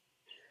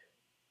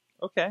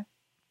 Okay.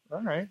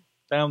 All right.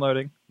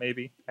 Downloading,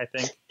 maybe, I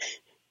think.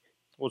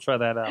 We'll try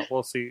that out.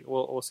 We'll see.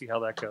 We'll see how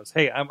that goes.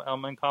 Hey,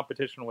 I'm in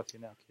competition with you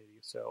now,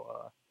 Katie.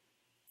 So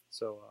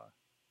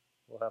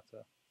we'll have to.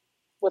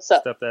 What's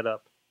up? Step that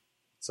up.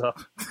 What's up?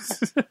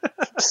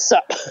 What's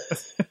up?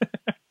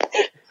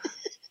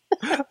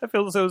 I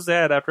feel so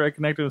sad after I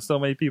connected with so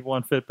many people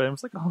on Fitbit. I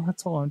was like, oh,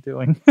 that's all I'm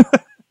doing.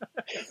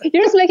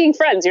 You're just making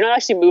friends. You're not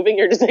actually moving.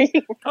 You're just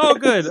making friends. Oh,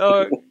 good.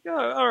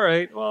 Yeah, all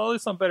right. Well, at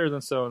least I'm better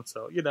than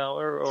so-and-so,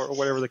 or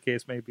whatever the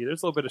case may be.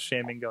 There's a little bit of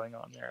shaming going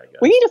on there, I guess.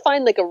 We need to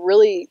find like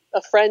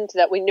a friend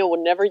that we know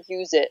will never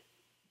use it,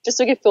 just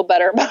so we can feel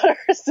better about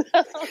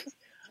ourselves.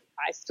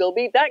 I still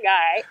beat that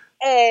guy.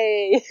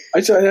 Hey. I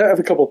have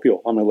a couple of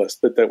people on my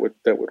list that would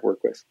work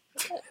with.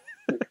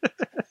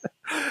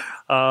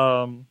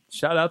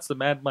 Shout outs to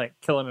Mad Mike,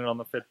 killing it on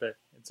the Fitbit.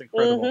 It's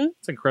incredible. Mm-hmm.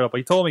 It's incredible.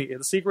 He told me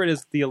the secret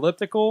is the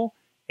elliptical,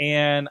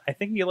 and I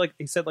think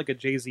he said like a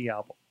Jay-Z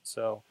album.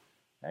 So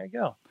there you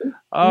go.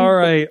 All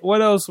right,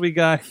 what else we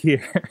got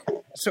here?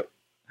 So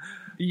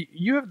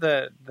you have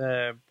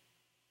the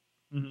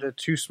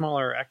two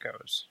smaller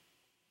Echoes.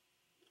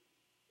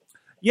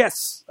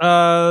 Yes.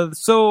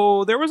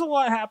 So there was a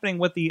lot happening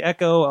with the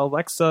Echo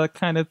Alexa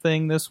kind of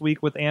thing this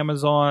week with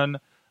Amazon.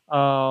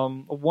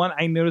 One,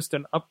 I noticed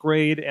an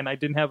upgrade, and I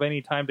didn't have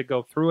any time to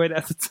go through it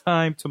at the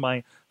time, to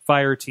my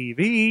Fire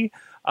TV.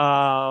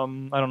 I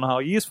don't know how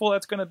useful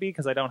that's going to be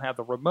because I don't have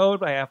the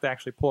remote. I have to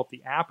actually pull up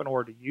the app in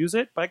order to use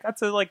it. But I got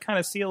to kind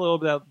of see a little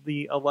bit of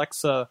the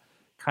Alexa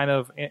kind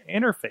of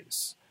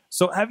interface.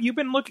 So have you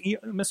been looking,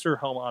 Mr.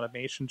 Home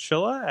Automation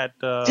Chilla at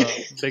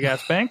Big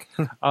Ass Bank?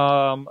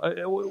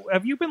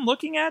 Have you been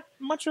looking at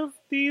much of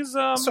these?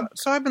 So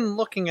I've been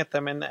looking at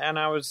them, and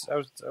I'm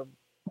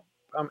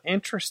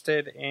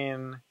interested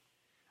in.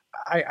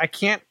 I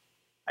can't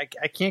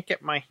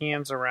get my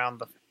hands around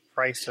the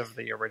price of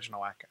the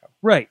original Echo.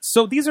 Right.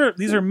 So these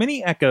are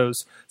mini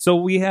Echoes. So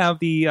we have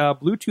the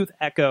Bluetooth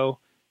Echo.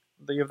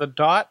 You have the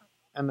Dot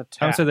and the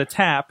Tap. So the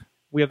Tap.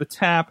 We have the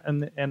Tap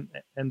and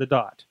the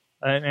Dot.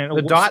 And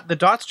the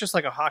Dot's just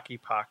like a hockey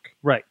puck.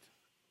 Right.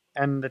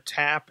 And the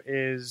Tap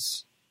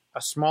is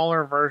a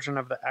smaller version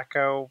of the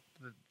Echo,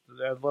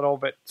 a little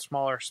bit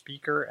smaller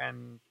speaker,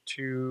 and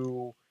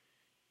to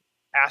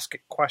ask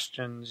it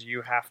questions,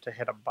 you have to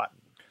hit a button.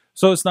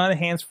 So it's not a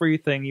hands-free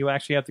thing. You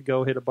actually have to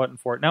go hit a button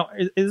for it. Now,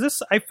 is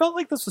this? I felt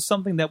like this was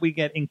something that we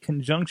get in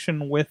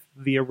conjunction with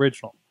the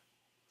original.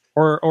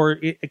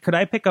 could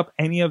I pick up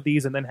any of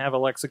these and then have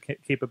Alexa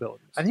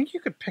capabilities? I think you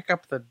could pick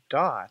up the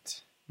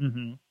Dot.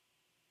 Mm-hmm.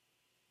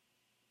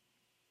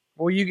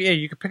 Well,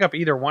 you could pick up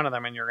either one of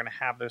them, and you're going to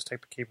have those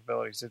type of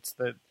capabilities.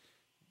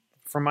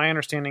 From my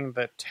understanding,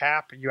 the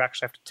Tap, you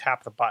actually have to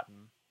tap the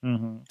button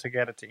to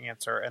get it to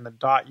answer, and the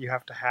Dot, you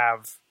have to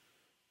have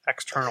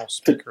external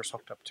speakers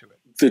hooked up to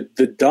it.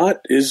 The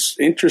Dot is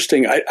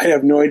interesting. I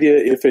have no idea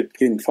if it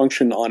can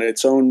function on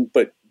its own,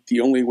 but the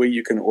only way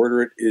you can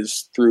order it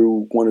is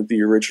through one of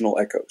the original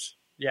Echoes.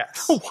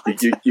 Yes.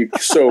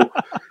 So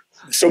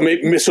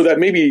that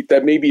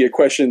may be a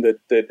question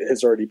that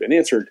has already been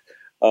answered,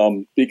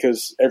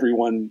 because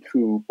everyone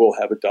who will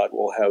have a Dot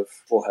will have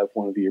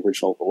one of the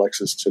original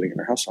Alexas sitting in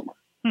their house somewhere.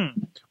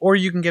 Or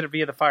you can get it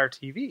via the Fire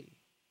TV.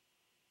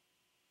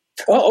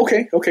 Oh,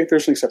 okay.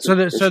 There's an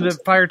exception. So the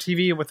Fire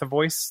TV with the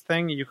voice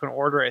thing, you can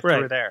order it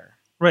through there.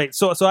 Right.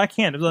 So I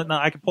can. Now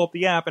I can pull up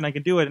the app and I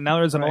can do it. And now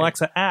there's an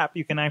Alexa app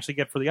you can actually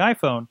get for the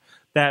iPhone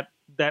that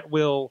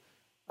will.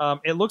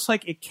 It looks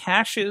like it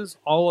caches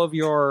all of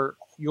your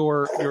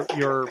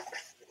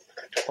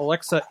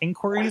Alexa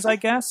inquiries, I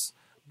guess,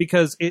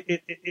 because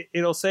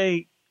it'll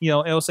say,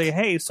 it'll say,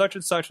 hey, such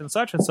and such and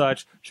such and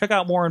such, check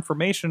out more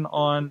information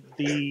on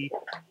the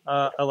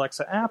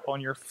Alexa app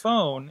on your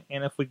phone.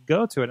 And if we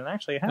go to it, and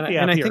actually I have the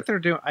app here.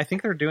 I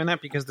think they're doing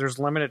that because there's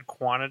limited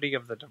quantity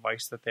of the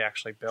device that they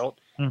actually built.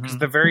 Because at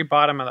the very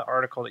bottom of the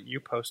article that you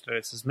posted,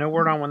 it says no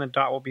word on when the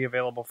Dot will be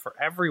available for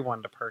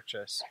everyone to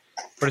purchase,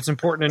 but it's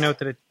important to note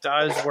that it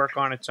does work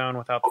on its own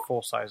without the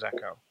full size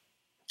Echo.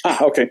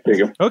 Okay, there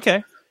you go.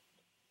 Okay,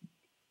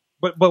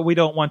 but we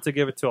don't want to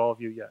give it to all of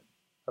you yet.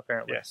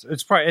 Apparently, yes.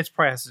 It's probably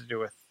has to do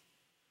with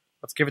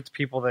let's give it to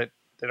people that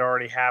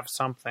already have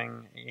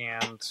something,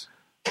 and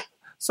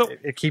so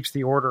it keeps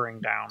the ordering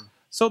down.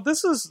 So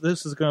this is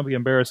going to be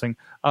embarrassing.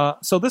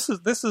 So this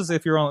is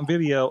if you're on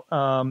video,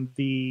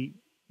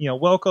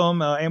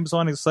 welcome.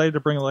 Amazon is excited to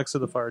bring Alexa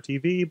to the Fire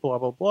TV. Blah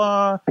blah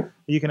blah.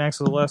 You can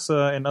access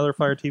Alexa, and other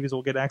Fire TVs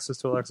will get access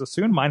to Alexa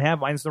soon.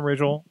 Mine's the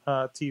original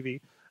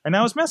TV. And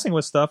I was messing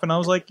with stuff, and I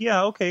was like,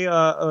 yeah, okay,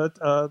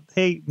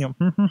 hey,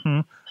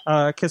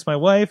 kiss my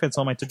wife. It's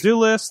on my to-do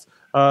list.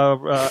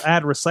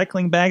 Add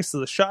recycling bags to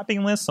the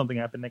shopping list, something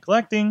I've been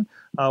neglecting.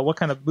 What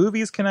kind of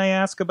movies can I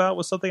ask about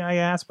was something I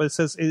asked, but it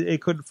says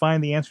it couldn't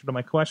find the answer to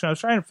my question. I was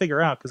trying to figure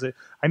out, because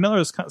I know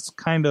there's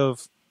kind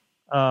of,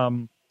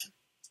 some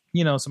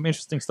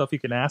interesting stuff you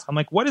can ask. I'm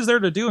like, what is there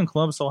to do in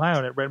Columbus, Ohio?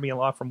 And it read me a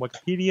lot from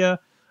Wikipedia.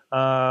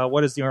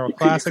 What is the Arnold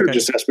Classic? You could have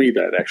just asked me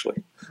that,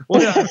 actually.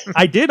 Well, yeah,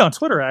 I did on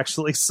Twitter,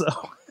 actually. So.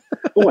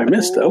 Oh, I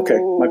missed it. Okay,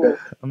 my bad.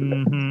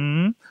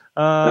 Mm-hmm.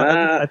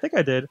 I think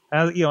I did.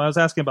 I was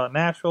asking about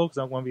Nashville because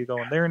I'm going to be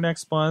going there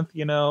next month.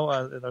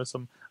 There's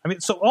some.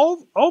 So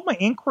all my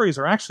inquiries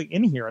are actually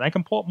in here, and I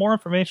can pull up more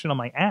information on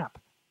my app,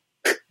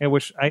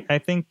 which I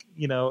think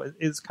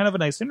is kind of a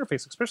nice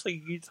interface.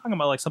 Especially you're talking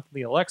about like something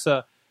the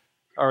Alexa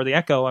or the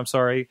Echo. I'm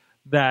sorry,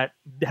 that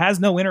has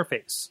no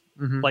interface.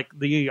 Mm-hmm. Like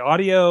the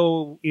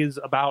audio is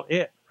about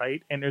it,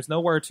 right? And there's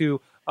nowhere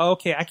to,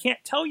 okay, I can't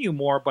tell you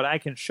more, but I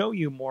can show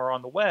you more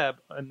on the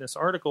web in this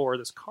article or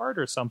this card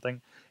or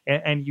something,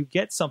 and you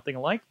get something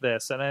like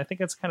this. And I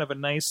think it's kind of a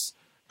nice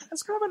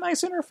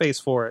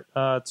interface for it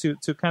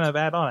to kind of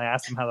add on. I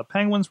asked them how the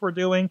Penguins were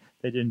doing.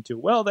 They didn't do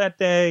well that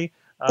day.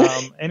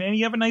 And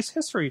you have a nice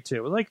history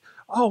too. Like,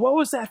 oh, what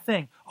was that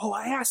thing? Oh,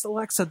 I asked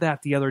Alexa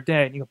that the other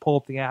day, and you can pull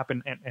up the app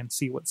and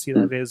see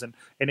that is, and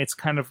it's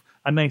kind of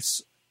a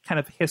nice kind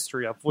of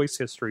history, a voice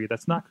history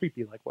that's not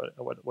creepy like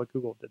what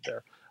Google did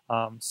there.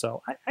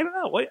 So I don't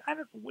know. What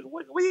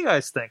do you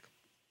guys think?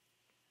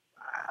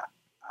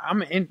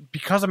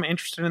 Because I'm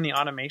interested in the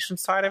automation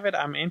side of it.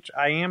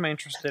 I am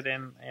interested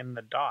in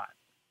the Dot.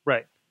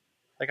 Right.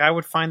 Like I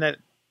would find that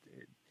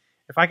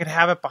if I could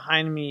have it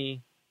behind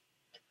me.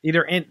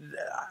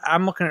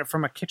 I'm looking at it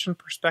from a kitchen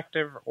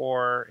perspective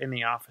or in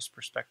the office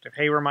perspective.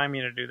 Hey, remind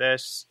me to do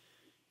this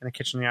in the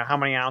kitchen. How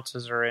many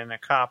ounces are in a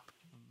cup?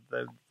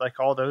 Like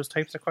all those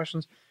types of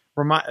questions.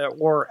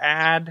 Or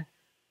add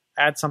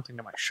something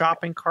to my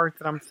shopping cart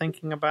that I'm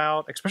thinking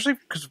about, especially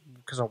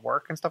because of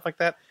work and stuff like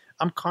that.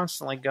 I'm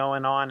constantly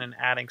going on and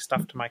adding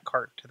stuff to my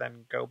cart to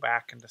then go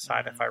back and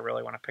decide if I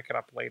really want to pick it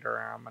up later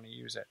or I'm going to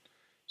use it.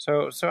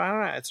 So I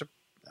don't know.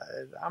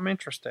 I'm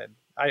interested.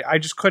 I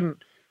just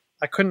couldn't.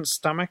 I couldn't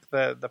stomach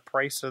the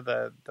price of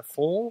the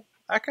full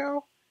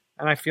Echo,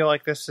 and I feel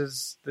like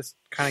this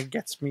kind of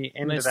gets me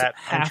into that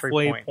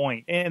halfway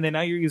point. And then now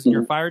you're using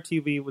your Fire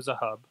TV was a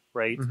hub,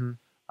 right?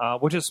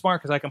 Mm-hmm. Which is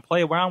smart because I can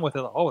play around with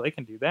it. Oh, they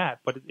can do that,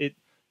 but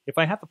if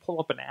I have to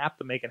pull up an app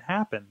to make it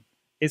happen,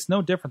 it's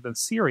no different than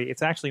Siri.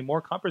 It's actually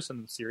more cumbersome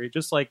than Siri.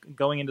 Just like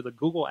going into the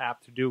Google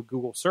app to do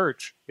Google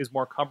search is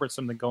more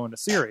cumbersome than going to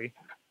Siri,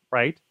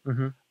 right?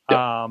 Mm-hmm.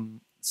 Yep.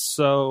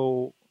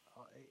 So.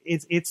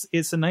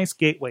 It's a nice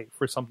gateway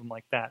for something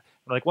like that.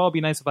 I'm like, well, it'd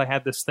be nice if I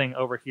had this thing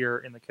over here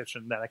in the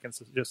kitchen that I can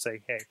just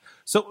say, hey.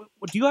 So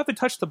do you have to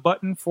touch the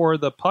button for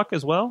the puck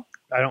as well?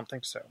 I don't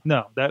think so.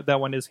 No, that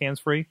one is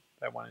hands-free?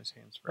 That one is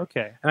hands-free.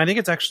 Okay. And I think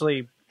it's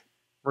actually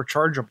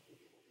rechargeable.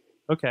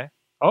 Okay.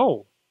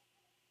 Oh.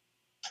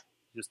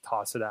 You just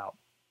toss it out.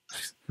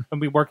 I'll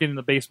be working in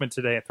the basement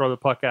today and throw the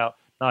puck out.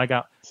 Now I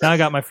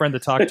got my friend to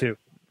talk to,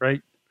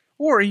 right?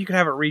 Or you could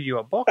have it read you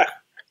a book.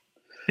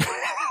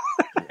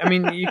 I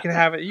mean, you could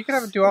have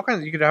it do all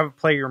kinds. You could have it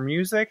play your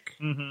music.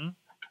 Mm-hmm.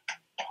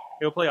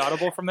 It'll play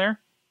Audible from there.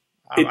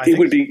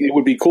 It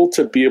would be cool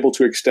to be able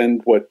to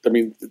extend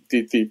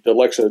the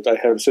Alexa that I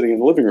have sitting in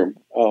the living room.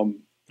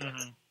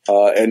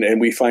 And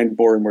we find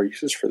more and more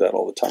uses for that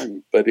all the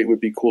time. But it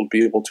would be cool to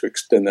be able to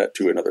extend that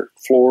to another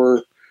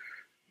floor.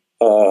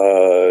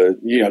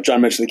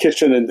 John mentioned the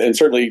kitchen, and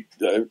certainly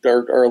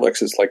our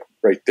Alexa's like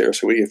right there.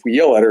 So if we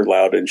yell at her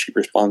loud and she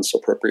responds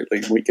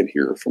appropriately, we can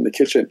hear her from the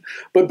kitchen.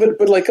 But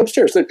like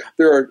upstairs,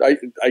 there are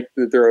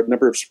a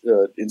number of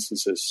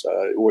instances,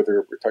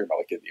 whether we're talking about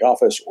like in the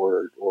office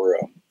or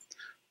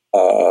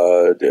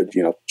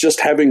just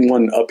having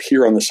one up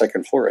here on the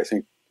second floor. I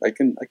think I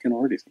can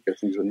already think of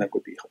things when that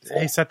would be helpful.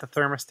 They set the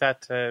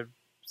thermostat to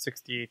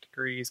 68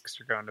 degrees because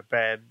you're going to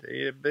bed.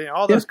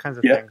 All those kinds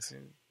of things.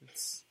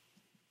 It's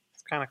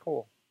kind of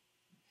cool.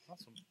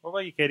 Awesome. What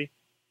about you, Katie?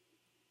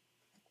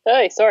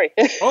 Hey, sorry.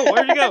 Oh,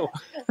 where'd you go?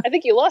 I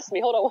think you lost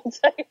me. Hold on one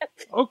second.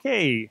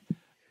 Okay.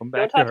 Come back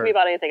Don't talk to me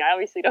about anything. I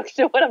obviously don't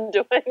know what I'm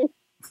doing.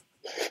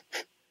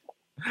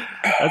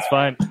 That's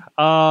fine.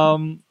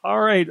 All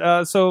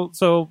right. So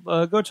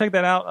go check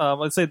that out.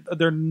 Let's say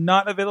they're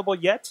not available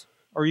yet,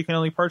 or you can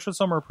only purchase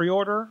them or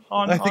pre-order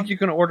on. I think you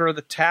can order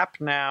the Tap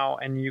now,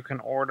 and you can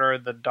order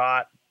the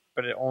Dot,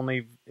 but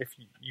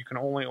you can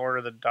only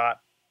order the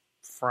Dot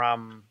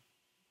from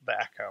the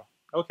Echo.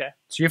 Okay.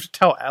 So you have to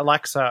tell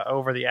Alexa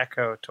over the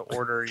Echo to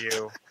order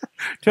you.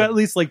 To at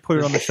least like put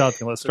it on the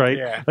shopping list, right?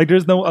 Yeah. Like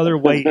there's no other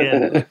way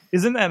in.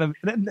 Isn't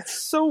that's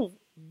so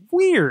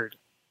weird?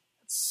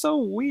 It's so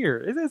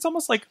weird. It's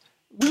almost like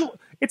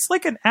it's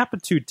like an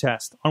aptitude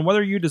test on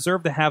whether you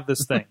deserve to have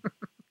this thing.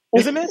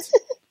 Isn't it?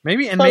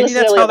 Maybe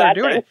that's how they're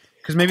doing it.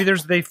 Because maybe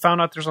they found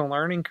out there's a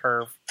learning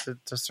curve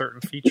to certain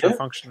feature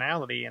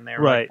functionality, and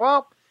they're like,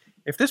 well,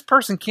 if this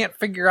person can't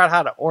figure out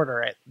how to order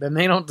it, then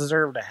they don't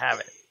deserve to have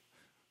it.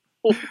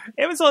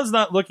 Amazon's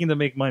not looking to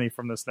make money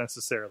from this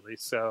necessarily,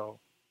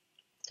 so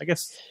I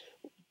guess.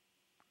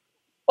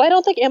 Well, I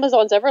don't think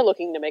Amazon's ever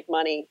looking to make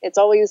money. It's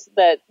always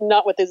that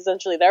not with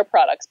essentially their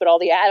products, but all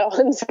the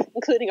add-ons,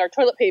 including our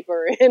toilet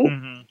paper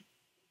and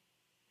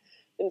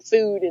and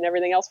food and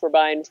everything else we're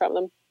buying from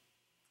them.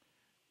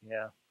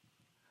 Yeah.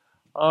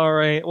 All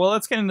right. Well,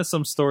 let's get into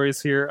some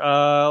stories here.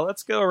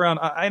 Let's go around.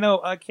 I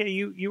know, Katie,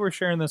 you were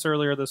sharing this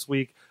earlier this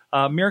week.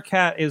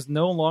 Meerkat is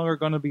no longer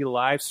going to be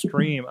live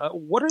stream.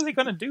 What are they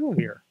going to do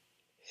here?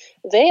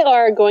 They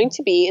are going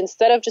to be,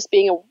 instead of just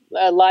being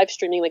a live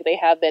streaming like they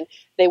have been,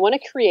 they want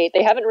to create,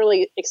 they haven't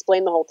really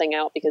explained the whole thing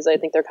out because I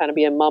think they're kind of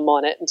being mum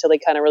on it until they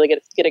kind of really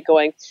get it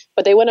going.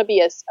 But they want to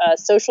be a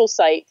social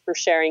site for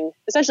sharing,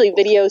 essentially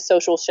video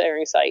social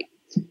sharing site.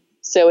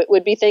 So it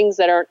would be things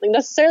that aren't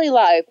necessarily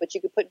live, but you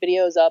could put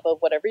videos up of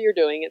whatever you're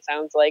doing, it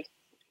sounds like,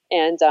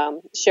 and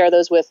share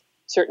those with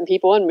certain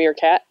people on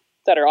Meerkat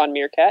that are on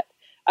Meerkat.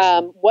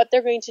 What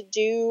they're going to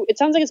do, it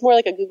sounds like it's more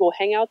like a Google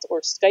Hangouts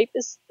or Skype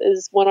is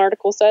one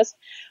article says.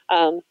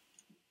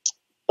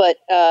 But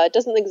it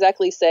doesn't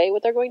exactly say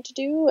what they're going to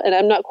do, and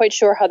I'm not quite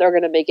sure how they're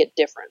going to make it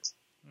different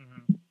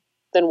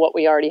than what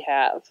we already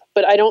have.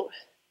 But I can't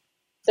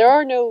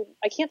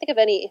think of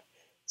any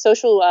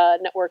social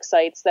network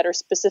sites that are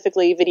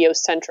specifically video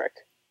centric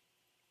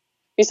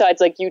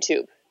besides like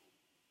YouTube.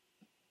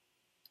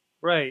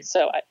 Right.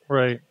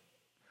 Right.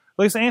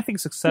 At least anything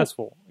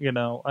successful,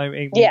 I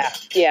mean,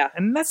 yeah.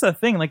 And that's the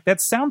thing. Like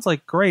that sounds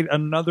like great.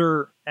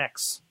 Another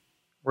X,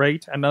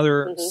 right?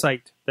 Another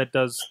site that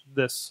does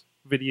this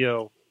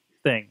video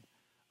thing.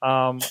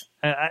 And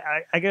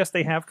I guess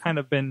they have kind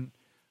of been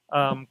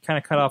kind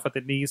of cut off at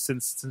the knees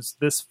since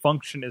this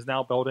function is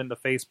now built into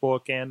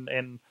Facebook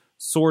and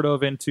sort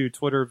of into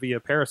Twitter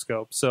via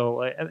Periscope.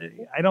 So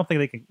I don't think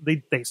they can.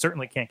 They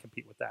certainly can't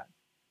compete with that.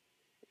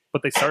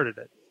 But they started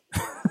it.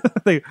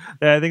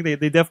 I think they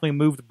definitely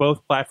moved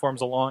both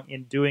platforms along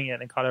in doing it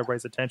and caught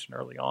everybody's attention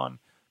early on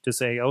to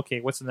say,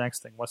 okay, what's the next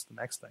thing?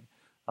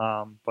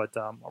 But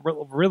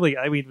really,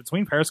 I mean,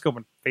 between Periscope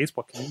and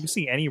Facebook, can you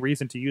see any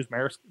reason to use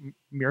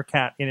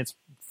Meerkat in its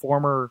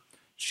former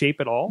shape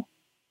at all?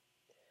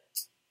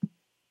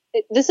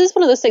 This is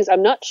one of those things.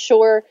 I'm not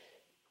sure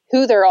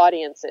who their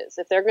audience is.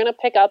 If they're going to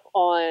pick up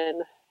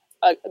on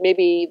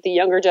maybe the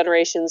younger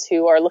generations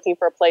who are looking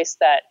for a place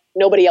that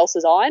nobody else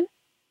is on,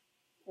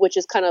 which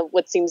is kind of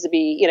what seems to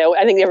be,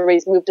 I think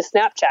everybody's moved to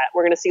Snapchat.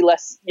 We're going to see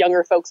less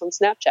younger folks on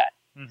Snapchat.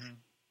 Mm-hmm.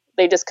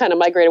 They just kind of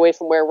migrate away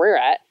from where we're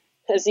at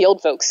as the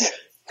old folks.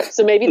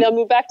 So maybe they'll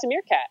move back to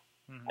Meerkat.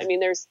 Mm-hmm. I mean,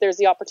 there's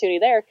the opportunity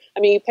there. I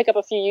mean, you pick up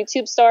a few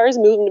YouTube stars,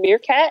 move them to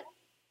Meerkat,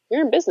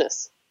 you're in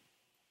business.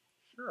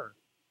 Sure.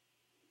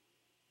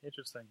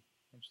 Interesting.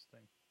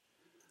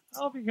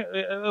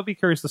 I'll be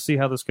curious to see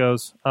how this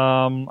goes.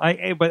 Meerkat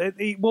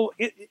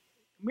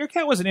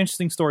was an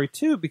interesting story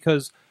too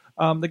because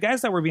the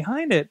guys that were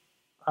behind it,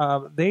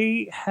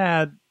 they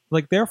had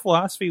like their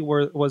philosophy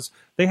was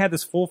they had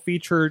this full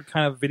featured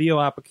kind of video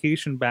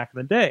application back in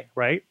the day,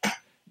 right?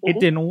 It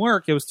didn't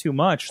work. It was too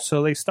much.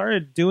 So they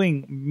started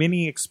doing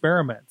mini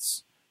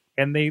experiments,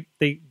 and I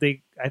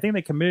think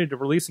they committed to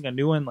releasing a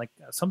new one, like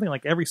something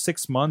like every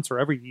 6 months or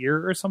every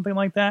year or something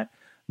like that.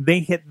 They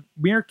hit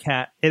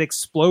Meerkat, it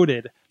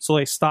exploded, so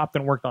they stopped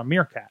and worked on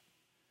Meerkat.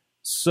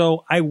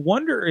 So I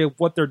wonder if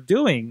what they're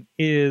doing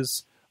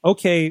is,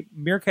 okay,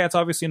 Meerkat's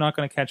obviously not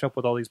going to catch up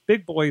with all these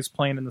big boys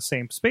playing in the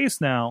same space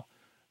now.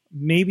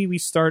 Maybe we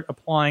start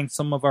applying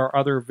some of our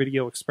other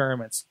video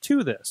experiments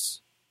to this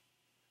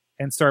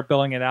and start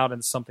billing it out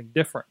into something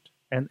different.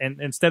 And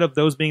instead of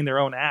those being their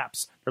own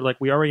apps, they're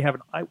like, we already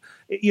have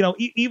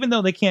even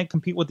though they can't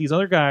compete with these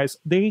other guys,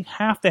 they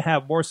have to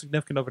have more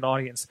significant of an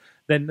audience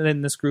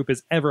than this group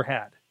has ever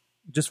had,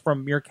 just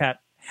from Meerkat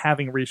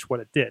having reached what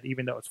it did,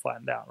 even though it's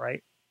flattened out,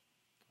 right?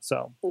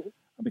 So I'll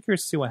be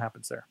curious to see what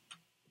happens there.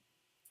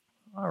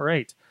 All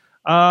right.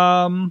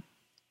 Chilla,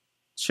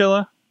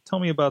 tell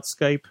me about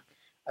Skype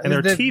and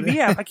their TV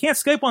app. I can't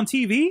Skype on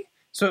TV?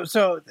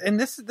 So, and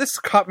this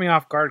caught me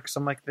off guard because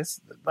I'm like,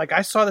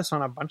 I saw this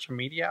on a bunch of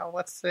media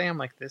outlets today. I'm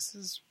like, this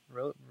is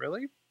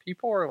really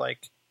people are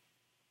like,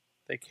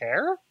 they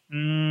care.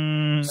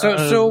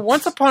 So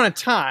once upon a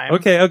time,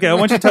 okay, I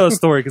want you to tell a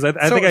story because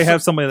I think I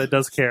have somebody that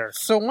does care.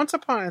 So once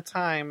upon a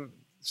time,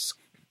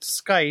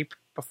 Skype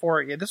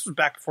this was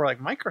back before like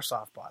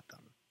Microsoft bought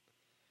them,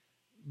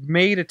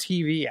 made a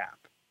TV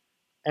app,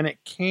 and it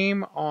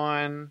came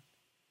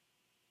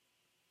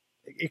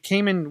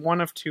in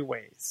one of two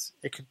ways.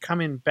 It could come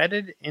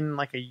embedded in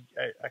like a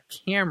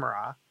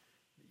camera.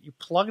 You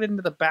plug it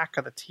into the back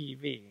of the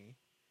TV,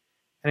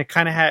 and it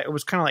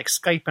was kind of like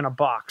Skype in a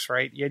box,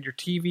 right? You had your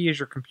TV as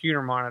your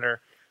computer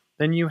monitor.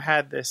 Then you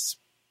had this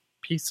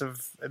piece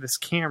of this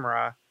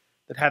camera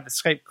that had the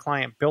Skype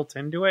client built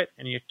into it,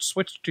 and you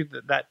switched to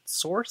that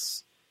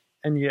source,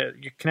 and you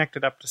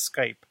connected up to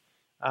Skype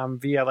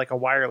via like a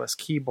wireless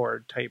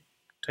keyboard type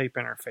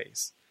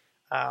interface.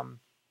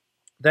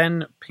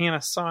 Then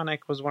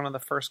Panasonic was one of the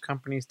first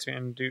companies to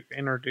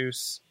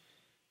introduce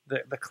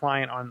the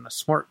client on the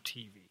smart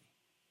TV.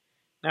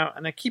 Now,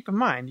 and keep in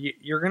mind,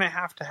 you're going to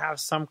have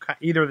some kind.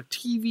 Either the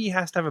TV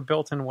has to have a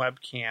built-in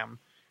webcam,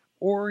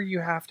 or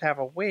you have to have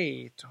a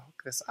way to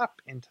hook this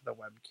up into the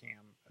webcam,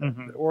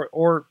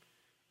 or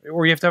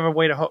you have to have a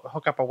way to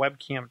hook up a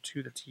webcam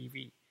to the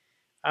TV.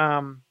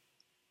 And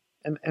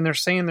they're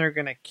saying they're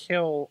going to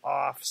kill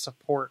off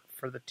support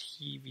for the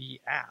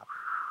TV app.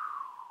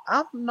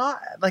 I'm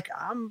not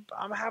I'm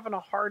having a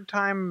hard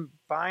time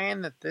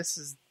buying that this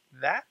is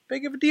that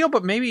big of a deal,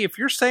 but maybe if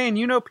you're saying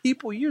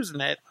people using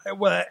it,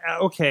 well,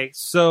 okay.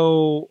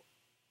 So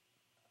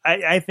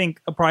I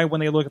think probably when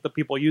they look at the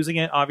people using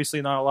it,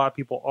 obviously not a lot of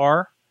people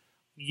are.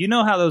 You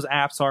know how those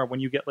apps are when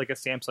you get like a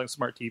Samsung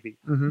Smart TV.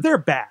 Mm-hmm. They're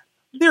bad.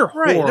 They're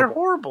horrible. Right, they're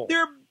horrible.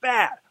 They're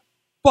bad.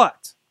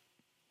 But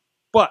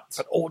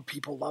old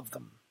people love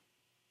them.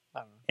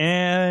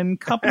 And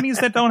companies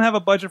that don't have a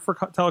budget for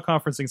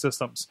teleconferencing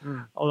systems,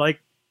 like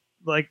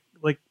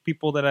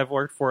people that I've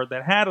worked for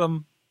that had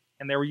them,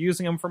 and they were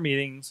using them for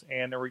meetings,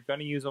 and they were going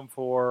to use them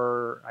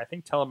for, I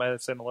think,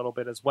 telemedicine a little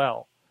bit as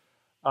well.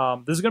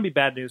 This is going to be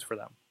bad news for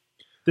them.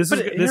 This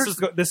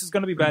is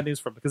going to be bad news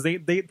for them because they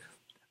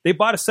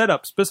bought a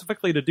setup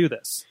specifically to do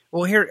this.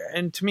 Well,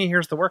 to me,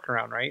 here's the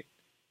workaround, right?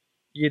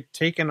 You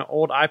take an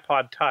old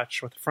iPod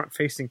Touch with a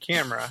front-facing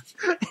camera,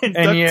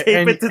 and you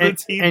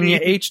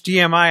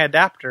HDMI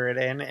adapter it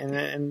in,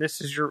 and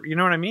this is your. You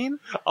know what I mean?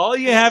 All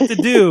you have to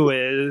do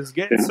is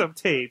get some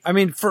tape. I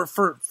mean,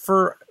 for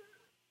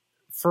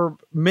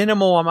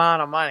minimal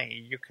amount of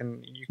money, you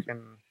can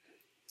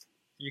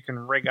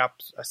rig up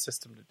a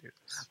system to do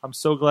this. I'm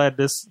so glad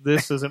this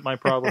isn't my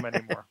problem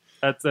anymore.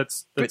 That's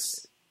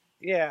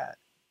yeah.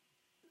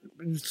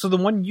 So the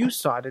one you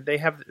saw,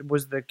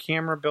 was the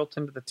camera built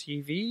into the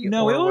TV?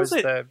 No, it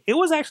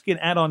was actually an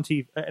add-on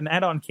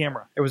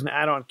camera. It was an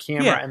add-on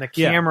camera, and the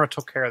camera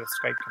took care of the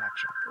Skype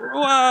connection.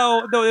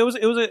 Well, no, it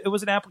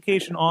was an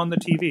application on the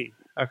TV.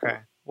 Okay,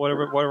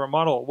 whatever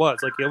model it was,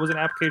 like it was an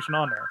application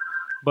on there.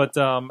 But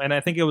and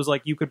I think it was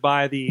like you could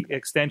buy the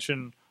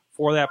extension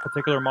for that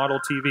particular model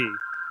TV,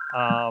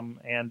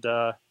 and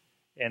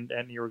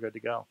you were good to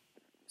go.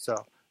 So.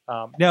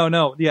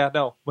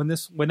 No. When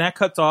that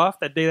cuts off,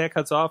 that day that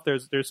cuts off,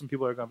 there's some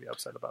people that are going to be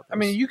upset about this. I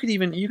mean,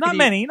 not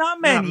many,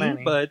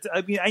 but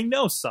I mean, I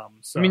know some.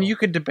 So. I mean, you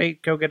could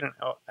go get an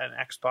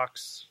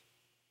Xbox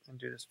and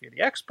do this via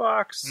the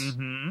Xbox.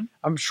 Mm-hmm.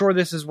 I'm sure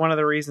this is one of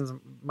the reasons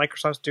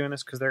Microsoft's doing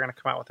this, because they're going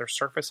to come out with their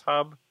Surface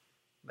Hub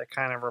that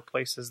kind of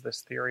replaces this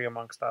theory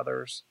amongst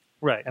others,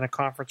 right? In a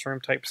conference room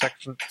type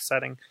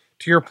setting.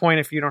 To your point,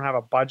 if you don't have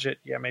a budget,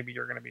 maybe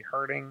you're going to be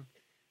hurting.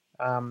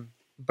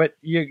 But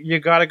you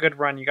got a good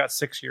run. You got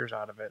 6 years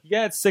out of it.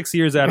 Yeah, it's 6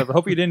 years out of it. I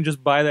hope you didn't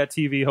just buy that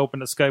TV hoping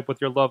to Skype with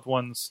your loved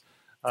ones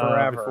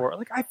forever. Before.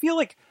 Like I feel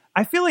like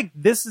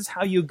this is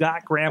how you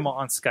got Grandma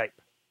on Skype,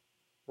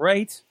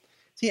 right?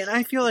 See, and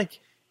I feel like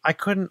I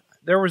couldn't.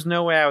 There was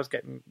no way I was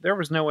getting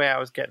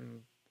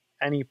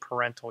any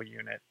parental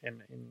unit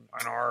in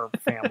our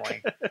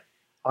family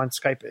on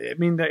Skype. I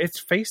mean,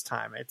 it's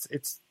FaceTime.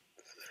 It's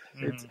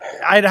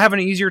I'd have an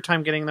easier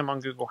time getting them on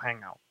Google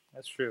Hangout.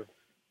 That's true.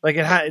 Like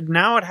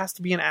now it has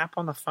to be an app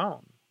on the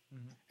phone,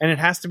 and it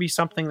has to be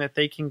something that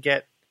they can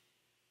get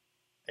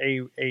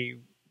a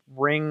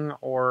ring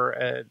or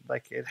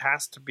it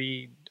has to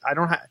be. I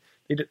don't have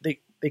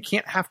they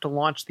can't have to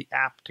launch the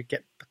app to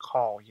get the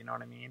call. You know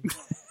what I mean?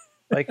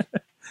 Like,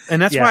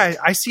 and that's why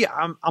I see.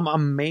 I'm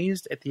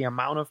amazed at the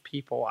amount of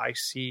people I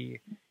see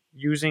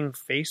using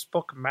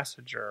Facebook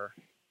Messenger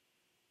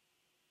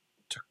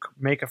to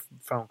make a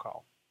phone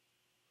call.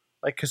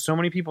 Like, because so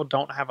many people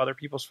don't have other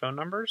people's phone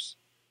numbers,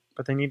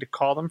 but they need to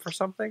call them for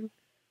something.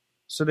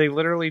 So they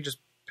literally just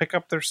pick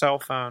up their cell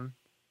phone,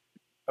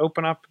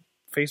 open up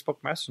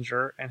Facebook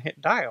Messenger, and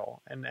hit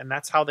dial. And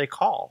that's how they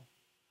call,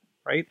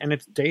 right? And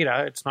it's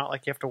data. It's not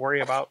like you have to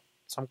worry about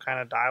some kind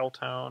of dial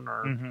tone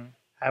or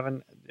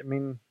having... I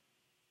mean,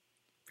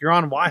 if you're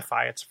on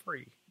Wi-Fi, it's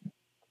free.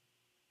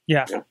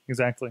 Yeah.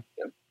 Exactly.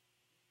 Yeah.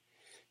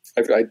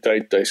 I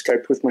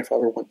Skyped with my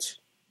father once.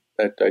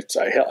 I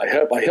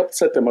helped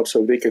set them up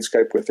so they could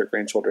Skype with their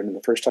grandchildren. And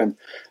the first time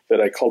that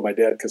I called my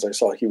dad, because I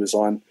saw he was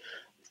on,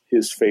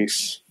 his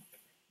face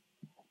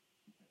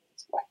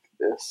like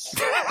this.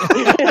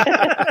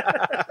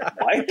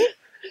 Mike,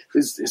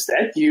 is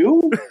that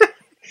you?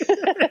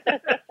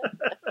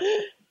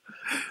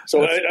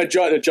 So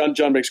John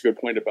makes a good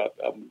point about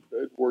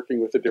working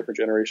with a different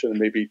generation and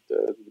maybe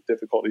the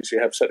difficulties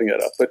you have setting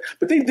that up. But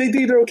they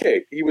did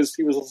okay. He was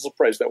a little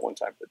surprised that one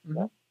time.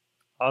 But,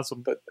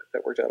 awesome. But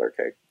that worked out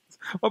okay.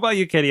 What about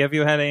you, Katie? Have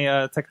you had any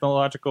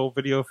technological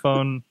video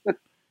phone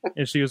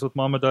issues with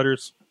mama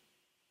dudders?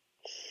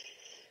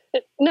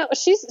 No,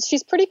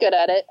 she's pretty good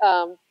at it.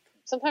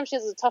 Sometimes she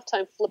has a tough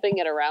time flipping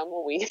it around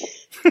when we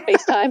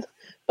FaceTime.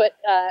 But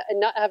I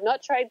have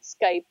not tried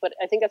Skype, but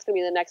I think that's going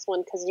to be the next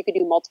one because you could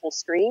do multiple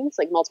screens,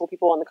 like multiple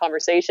people on the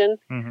conversation.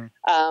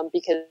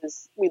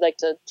 Because we like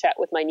to chat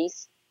with my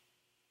niece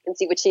and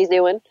see what she's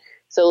doing.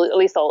 So at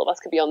least all of us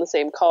could be on the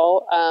same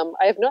call.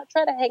 I have not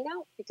tried to hang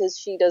out because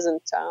she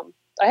doesn't.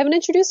 I haven't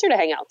introduced her to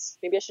Hangouts.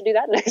 Maybe I should do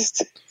that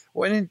next.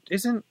 Well,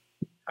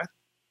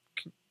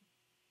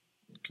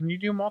 can you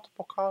do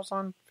multiple calls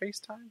on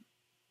FaceTime?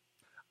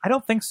 I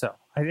don't think so.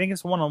 I think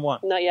it's one-on-one.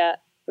 Not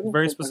yet.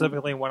 Very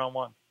specifically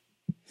one-on-one.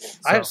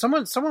 So.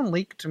 Someone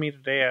leaked to me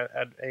today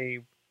at a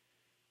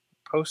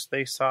post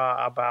they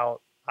saw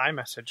about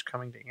iMessage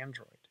coming to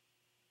Android.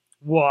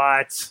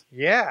 What?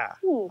 Yeah.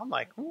 I'm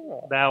like,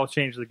 oh. That'll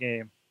change the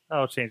game.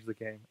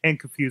 And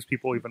confuse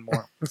people even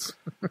more.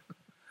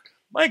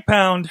 Mike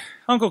Pound,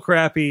 Uncle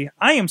Crappy,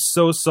 I am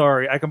so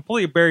sorry. I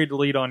completely buried the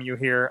lead on you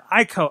here.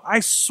 I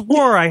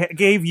swore I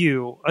gave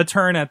you a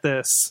turn at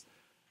this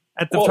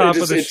at the top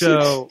of the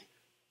show.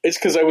 It's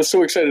because I was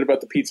so excited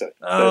about the pizza.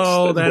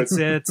 That's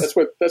it.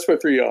 That's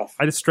what threw you off.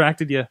 I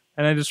distracted you,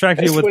 and I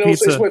distracted you with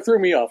pizza. That's what threw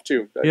me off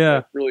too.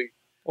 Yeah, really.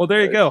 Well,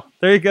 there you go.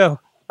 There you go.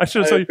 I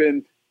should have.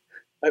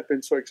 I've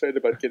been so excited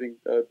about getting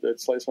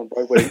that slice on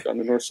Broadway on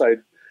the north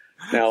side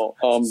now.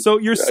 So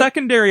your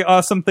secondary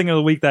awesome thing of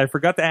the week that I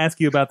forgot to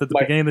ask you about at the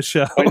beginning of the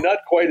show. My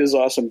not quite as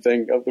awesome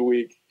thing of the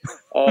week,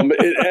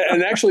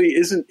 and actually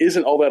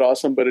isn't all that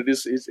awesome, but it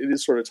is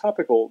sort of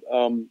topical.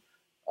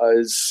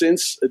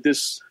 Since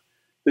this.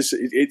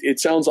 It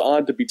sounds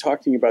odd to be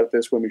talking about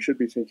this when we should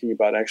be thinking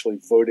about actually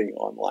voting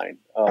online.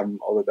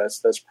 Although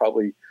that's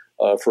probably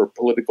for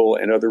political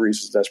and other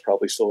reasons, that's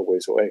probably still a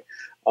ways away.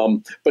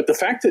 But the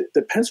fact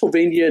that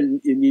Pennsylvania,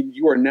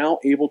 you are now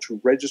able to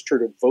register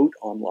to vote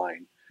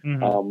online,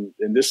 and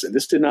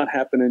this did not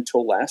happen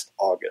until last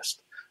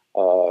August.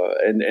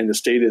 And the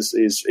state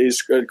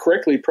is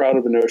correctly proud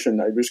of the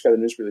notion. I just got a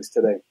news release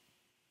today.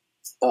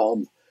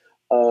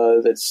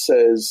 That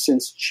says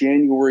since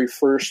January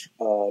 1st,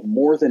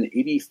 more than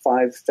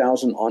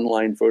 85,000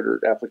 online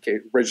voter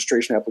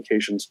registration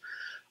applications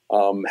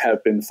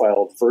have been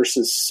filed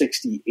versus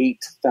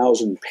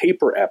 68,000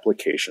 paper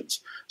applications.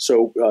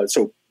 So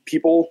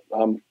people,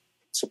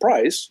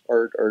 surprise,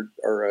 are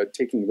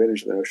taking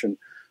advantage of the notion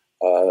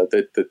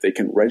that they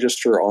can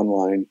register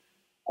online,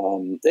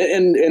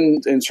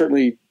 and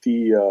certainly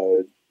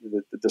the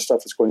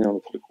stuff that's going on in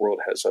the political world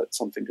has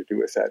something to do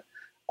with that.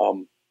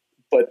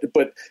 But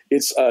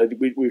it's I've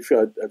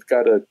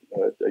got I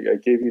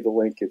gave you the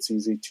link. It's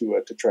easy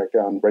to track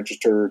down.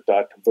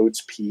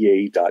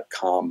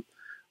 Register.votespa.com.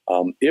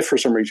 If for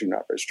some reason you're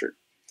not registered,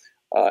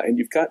 and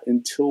you've got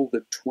until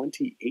the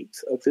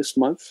 28th of this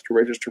month to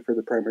register for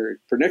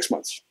next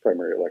month's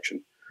primary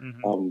election,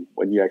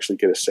 when you actually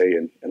get a say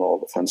in all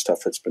the fun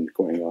stuff that's been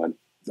going on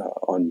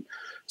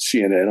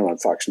CNN and on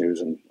Fox News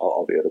and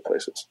all the other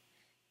places.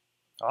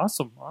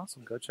 Awesome.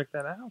 Go check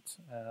that out.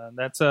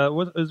 That's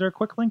is there a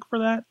quick link for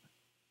that?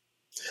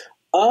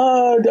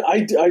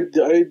 I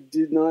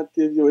did not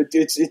give you it.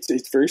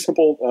 It's very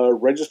simple.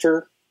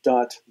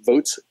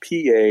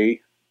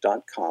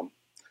 Register.votespa.com.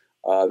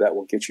 That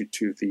will get you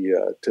to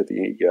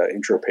the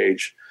intro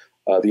page.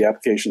 The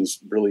application's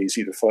really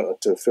easy to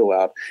fill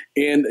out,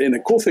 and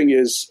the cool thing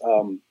is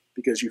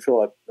because you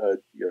fill out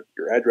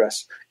your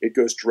address, it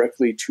goes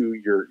directly to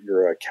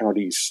your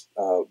county's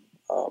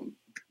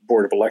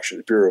Bureau of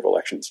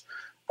Elections.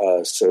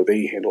 So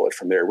they handle it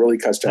from there. It really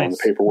cuts down on the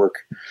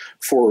paperwork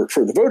for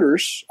the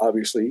voters,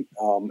 obviously,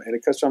 and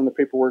it cuts down on the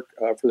paperwork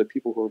for the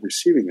people who are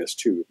receiving this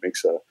too. It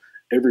makes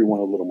everyone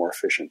a little more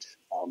efficient.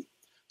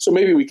 So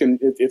maybe we can,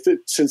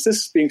 since this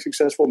is being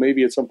successful,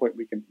 maybe at some point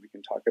we can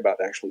talk about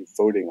actually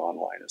voting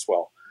online as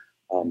well.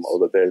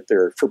 Although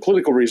they're for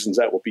political reasons,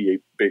 that will be a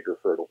bigger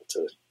hurdle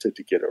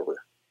to get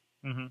over.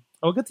 Mm-hmm.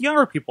 Oh, get the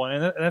younger people,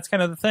 and that's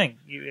kind of the thing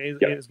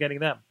is getting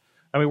them.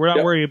 I mean, we're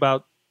not worried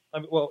about.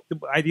 Well,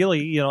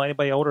 ideally,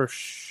 anybody older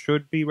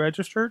should be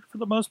registered for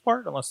the most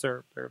part, unless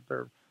they're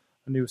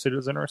a new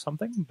citizen or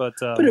something. But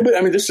I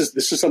mean, this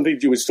is something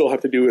you would still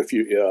have to do if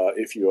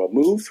you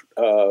move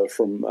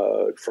from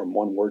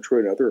one ward to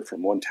another,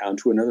 from one town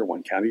to another,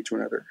 one county to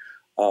another.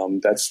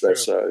 That's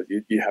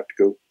you have to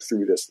go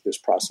through this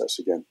process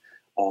again.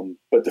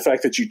 But the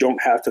fact that you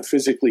don't have to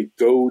physically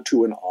go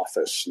to an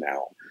office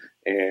now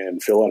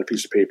and fill out a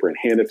piece of paper and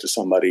hand it to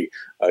somebody,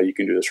 you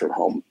can do this from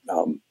home.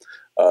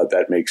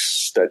 That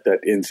makes that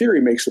in theory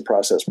makes the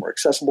process more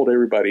accessible to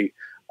everybody,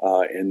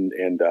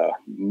 and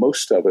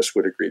most of us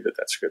would agree that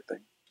that's a good thing.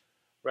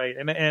 Right,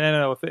 and I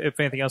don't know if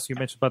anything else you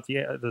mentioned about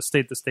the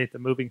state, the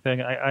moving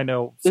thing. I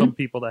know some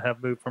people that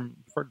have moved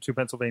to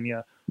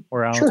Pennsylvania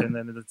or out, and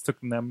then it took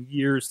them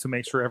years to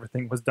make sure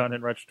everything was done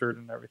and registered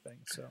and everything.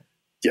 So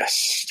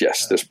yes,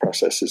 this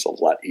process is a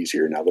lot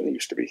easier now than it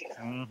used to be.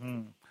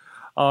 Mm-hmm.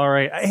 All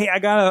right, hey, I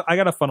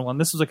got a fun one.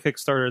 This was a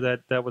Kickstarter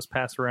that was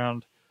passed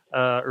around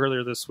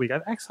earlier this week.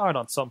 I saw it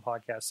on some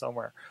podcast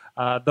somewhere.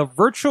 The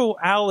Virtual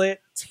Outlet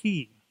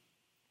T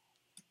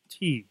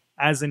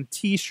as in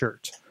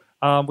T-shirt.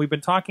 We've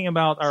been talking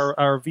about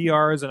our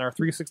VRs and our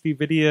 360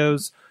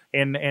 videos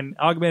and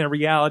augmented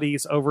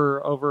realities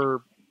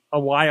over a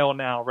while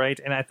now, right?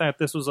 And I thought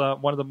this was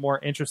one of the more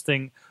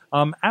interesting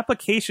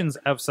applications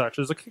of such.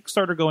 There's a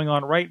Kickstarter going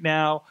on right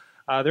now.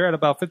 They're at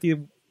about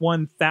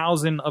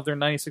 51,000 of their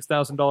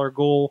 $96,000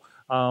 goal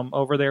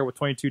over there with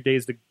 22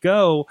 days to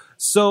go.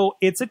 So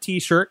it's a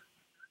T-shirt.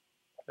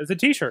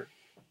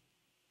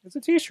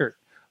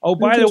 Oh,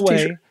 by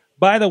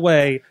the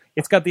way,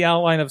 it's got the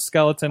outline of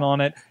skeleton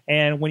on it,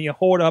 and when you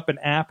hold up an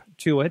app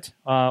to it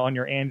on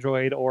your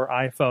Android or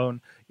iPhone,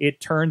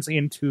 it turns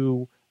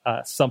into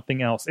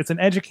something else. It's an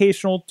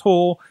educational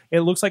tool.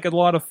 It looks like a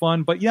lot of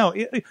fun, but you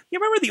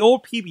remember the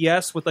old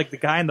PBS with like the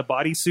guy in the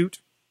bodysuit?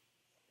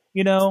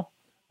 Yep.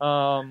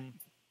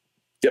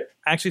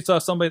 I actually saw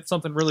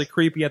something really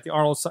creepy at the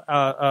Arnold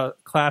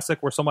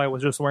Classic where somebody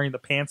was just wearing the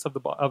pants of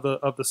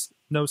the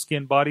no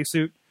skin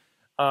bodysuit.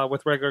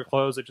 With regular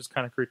clothes, it just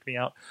kind of creeped me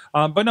out.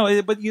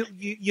 But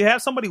you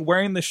have somebody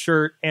wearing the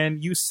shirt,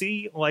 and you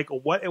see like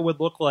what it would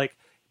look like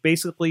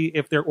basically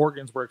if their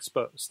organs were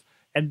exposed,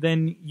 and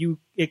then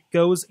it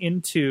goes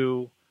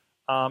into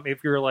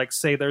if you're like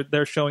say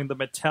they're showing the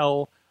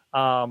Mattel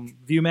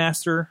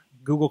ViewMaster,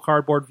 Google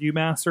Cardboard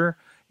ViewMaster,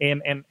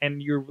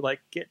 and you're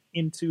like get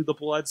into the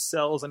blood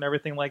cells and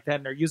everything like that,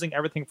 and they're using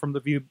everything from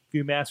the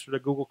ViewMaster to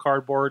Google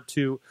Cardboard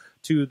to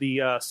the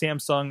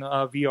Samsung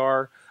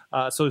VR.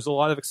 So there's a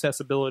lot of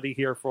accessibility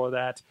here for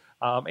that.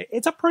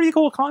 It's a pretty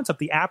cool concept.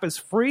 The app is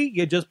free.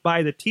 You just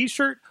buy the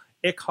T-shirt.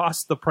 It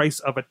costs the price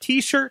of a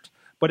T-shirt,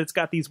 but it's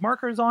got these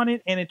markers on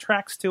it, and it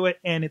tracks to it,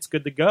 and it's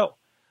good to go.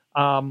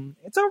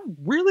 It's a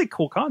really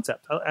cool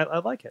concept. I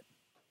like it.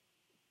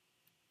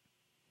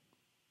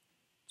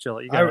 Jill,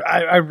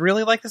 I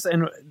really like this,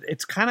 and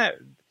it's kind of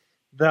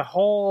the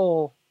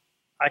whole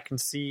I can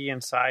see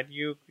inside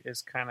you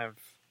is kind of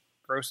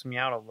grossing me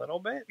out a little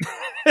bit.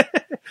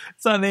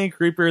 It's not any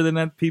creepier than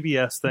that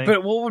PBS thing.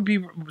 But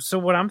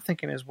what I'm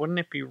thinking is, wouldn't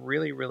it be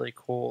really, really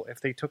cool if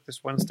they took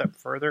this one step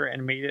further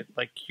and made it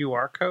like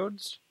QR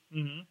codes,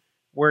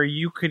 where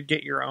you could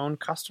get your own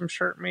custom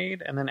shirt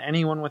made, and then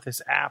anyone with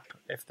this app,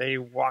 if they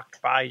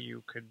walked by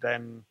you, could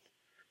then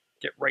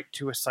get right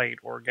to a site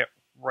or get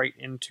right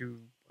into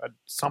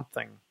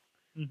something,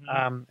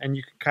 and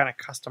you can kind of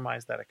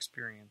customize that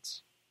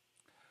experience.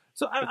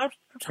 So I'm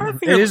trying to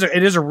figure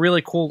it is a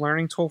really cool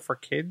learning tool for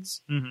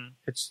kids.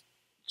 It's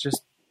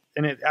just,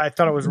 and I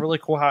thought it was really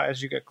cool how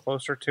as you get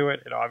closer to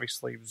it, it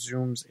obviously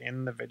zooms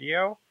in the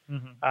video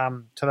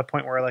to the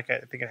point where like I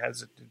think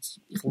it's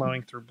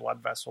flowing through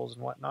blood vessels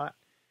and whatnot.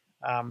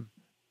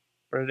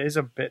 But it is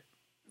a bit.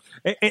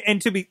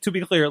 And to be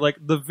clear, like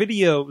the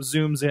video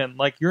zooms in,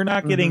 like you're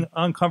not getting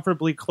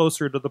uncomfortably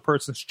closer to the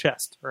person's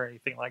chest or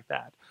anything like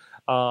that.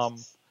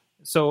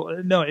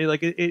 So no,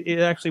 it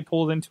actually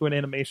pulls into an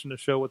animation to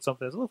show what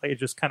something is. It looks like it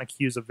just kind of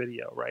cues a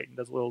video, right, and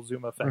does a little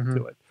zoom effect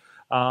to it.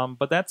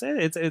 But that's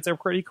it. It's a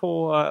pretty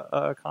cool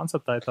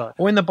concept, I thought.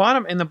 Well, in the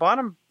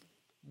bottom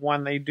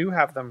one, they do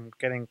have them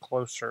getting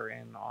closer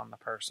in on the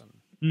person.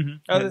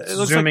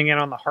 Zooming in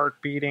on the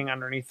heart beating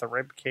underneath the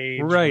rib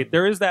cage. Right,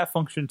 there is that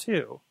function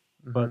too.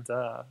 But no,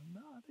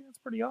 I think that's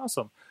pretty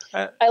awesome.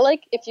 I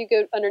like if you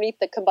go underneath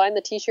combine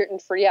the T-shirt and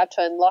free app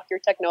to unlock your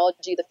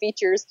technology, the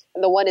features,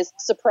 and the one is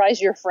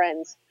surprise your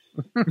friends.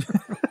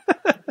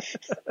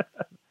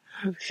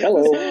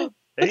 Hello.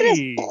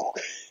 Hey.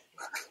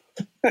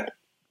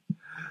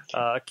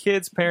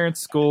 Kids,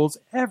 parents, schools,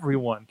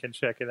 everyone can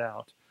check it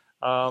out.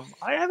 I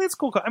think it's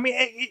cool. I mean,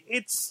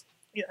 it's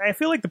I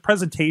feel like the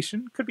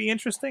presentation could be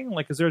interesting.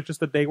 Like, is there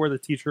just a day where the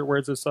teacher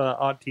wears this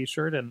odd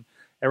T-shirt and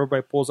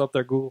everybody pulls up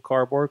their Google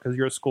Cardboard because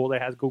you're a school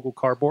that has Google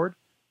Cardboard,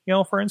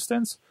 for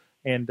instance,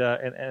 and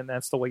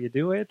that's the way you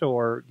do it,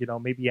 or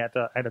maybe at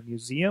a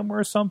museum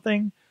or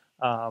something,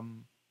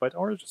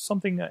 or just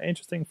something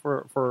interesting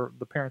for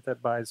the parent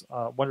that buys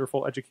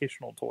wonderful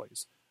educational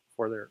toys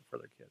for their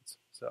kids.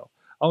 So,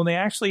 and they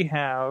actually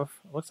have.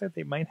 Looks like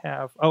they might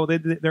have. Oh,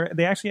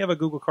 they actually have a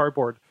Google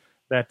Cardboard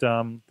that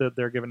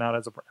they're giving out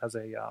as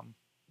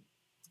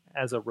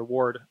a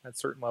reward at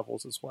certain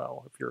levels as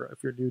well. If you're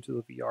new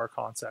to the VR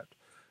concept,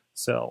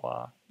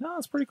 so no,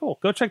 it's pretty cool.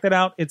 Go check that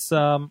out. It's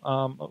for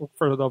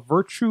the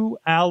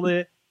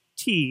Virtuality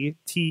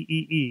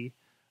TEE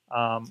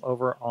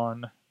over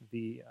on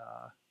the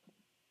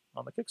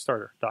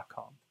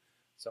Kickstarter.com.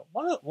 So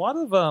a lot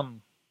of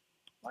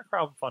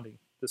crowdfunding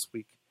this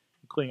week,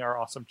 including our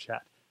awesome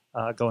chat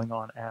going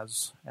on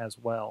as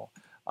well.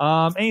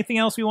 Anything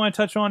else we want to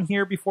touch on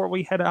here before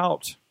we head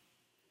out?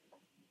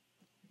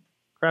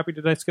 Crappy,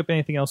 did I skip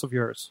anything else of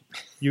yours?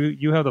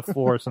 You have the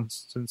floor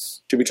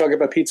since. Did we talk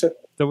about pizza?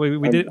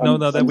 We did. No,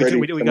 that we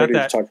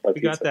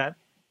got that.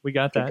 We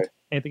got that. Okay.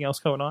 Anything else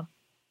going on?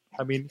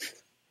 I mean,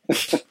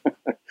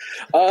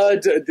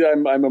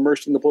 I'm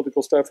immersed in the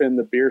political stuff and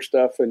the beer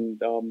stuff, and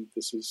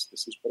this is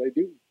what I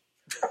do.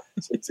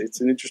 It's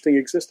an interesting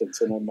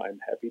existence, and I'm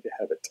happy to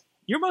have it.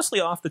 You're mostly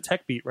off the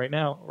tech beat right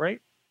now, right?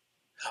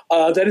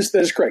 That is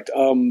correct.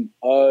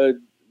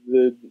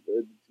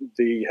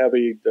 They have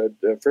a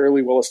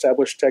fairly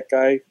well-established tech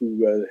guy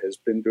who has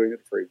been doing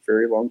it for a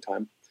very long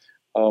time.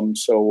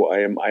 So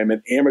I'm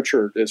an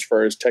amateur as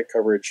far as tech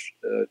coverage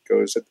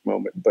goes at the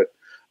moment. But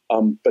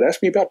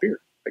ask me about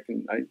beer.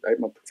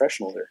 I'm a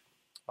professional there.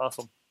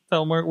 Awesome.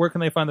 Tell them where can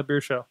they find the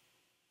beer show?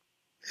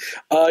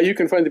 You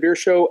can find the beer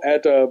show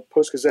at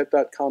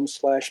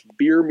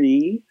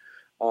postgazette.com/beerme.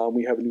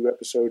 We have a new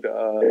episode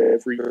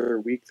every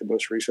other week. The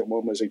most recent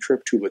one was a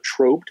trip to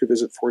Latrobe to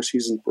visit Four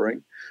Seasons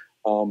Brewing.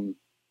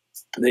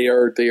 They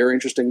are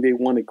interesting. They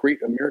won a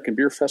Great American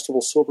Beer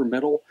Festival silver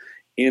medal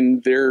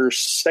in their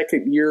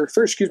third year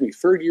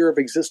of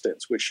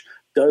existence, which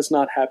does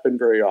not happen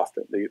very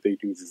often. They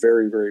do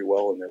very, very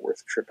well, and they're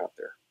worth a trip out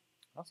there.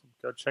 Awesome.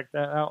 Go check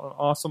that out.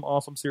 An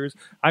awesome series.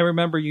 I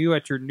remember you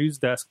at your news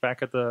desk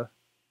back at the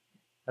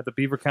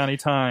Beaver County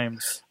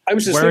Times. I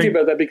was just thinking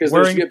about that because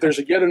there's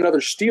yet another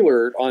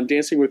Steeler on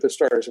Dancing with the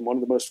Stars, and one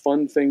of the most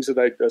fun things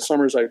that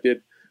summers I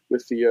did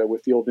with the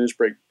old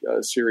Newsbreak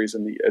series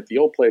at the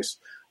old place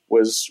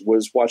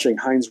was watching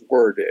Heinz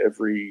Ward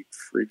every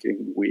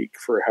freaking week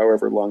for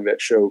however long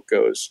that show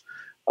goes.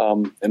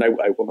 And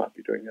I will not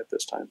be doing that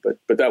this time, but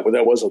that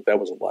was a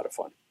lot of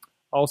fun.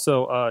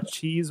 Also,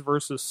 Cheese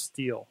versus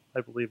Steel,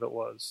 I believe it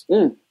was.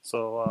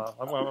 So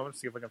I'm going to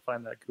see if I can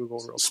find that Google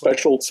real quick.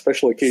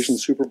 Special occasion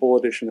Super Bowl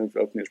edition of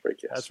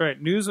Newsbreak. Yes, that's right.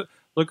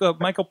 Look up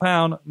Michael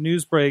Pound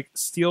Newsbreak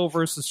Steel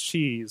versus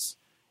Cheese,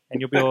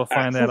 and you'll be able to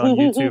find that on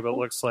YouTube. It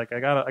looks like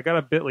I got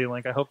a Bitly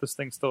link. I hope this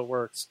thing still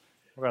works.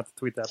 We're going to have to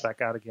tweet that back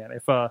out again.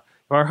 If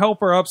our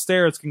helper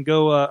upstairs can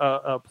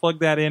go plug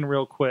that in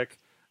real quick,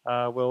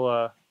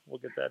 we'll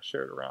get that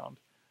shared around.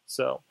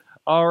 So.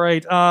 All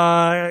right,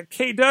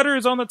 Kay Dutter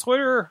is on the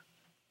Twitter.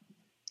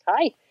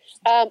 Hi.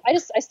 I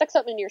stuck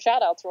something in your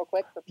shout-outs real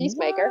quick for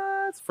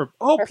Peacemaker.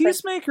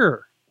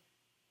 Peacemaker.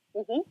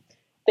 Mm-hmm.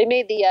 They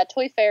made the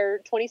Toy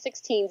Fair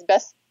 2016's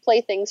Best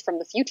Playthings from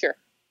the Future.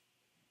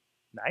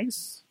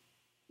 Nice.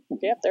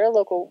 Yep, they're a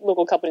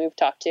local company we've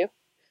talked to.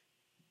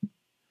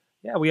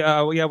 Yeah, we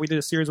did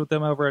a series with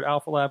them over at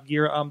Alpha Lab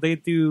Gear. They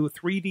do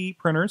 3D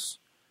printers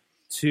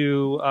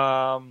to.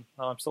 I'm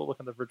still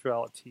looking at the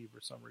Virtuality for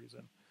some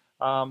reason.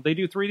 They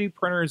do 3D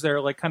printers that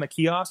are like kind of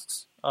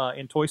kiosks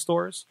in toy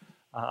stores.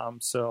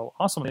 So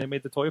awesome. They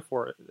made the toy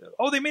for it.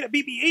 Oh, they made a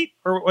BB-8?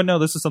 Or no,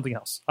 this is something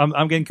else.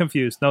 I'm getting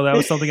confused. No, that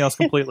was something else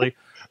completely.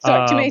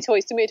 Sorry, too many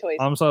toys.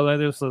 I'm sorry.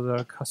 There's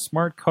a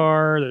smart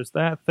car. There's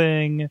that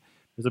thing.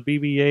 There's a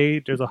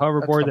BB-8. There's a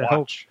hoverboard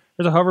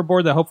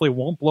that hopefully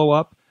won't blow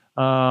up.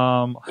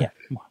 Mario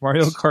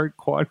Kart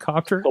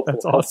quadcopter.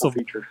 That's awesome.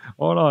 Feature.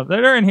 Hold on,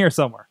 they're in here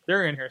somewhere.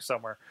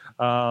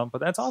 But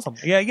that's awesome.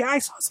 Yeah, I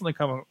saw something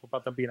coming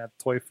about them being at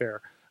the Toy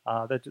Fair.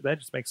 That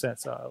just makes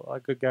sense. A lot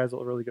of good guys, a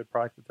really good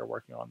product that they're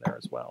working on there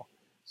as well.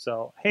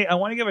 So hey, I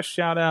want to give a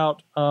shout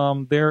out.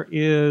 There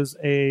is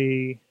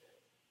a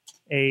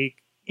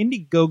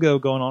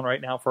Indiegogo going on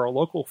right now for a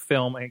local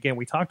film. And again,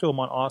 we talked to them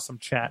on Awesome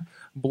Chat.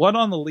 Blood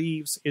on the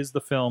Leaves is the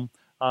film.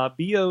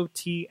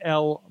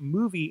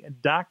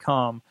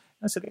 BOTLmovie.com.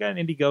 I said they got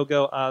an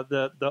Indiegogo.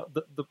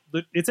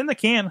 It's in the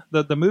can.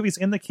 The movie's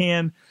in the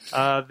can.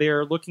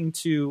 They're looking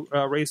to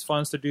raise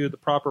funds to do the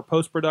proper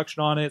post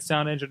production on it,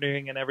 sound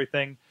engineering, and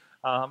everything,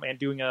 and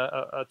doing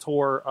a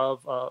tour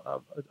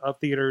of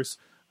theaters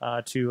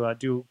to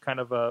do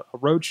kind of a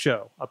road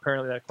show.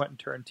 Apparently, that Quentin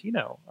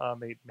Tarantino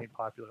made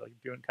popular, like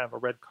doing kind of a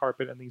red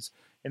carpet in these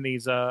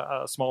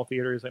small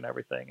theaters and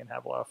everything, and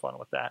have a lot of fun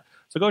with that.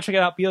 So go check it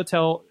out,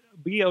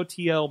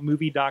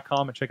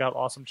 BOTLmovie.com, and check out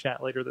Awesome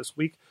Chat later this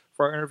week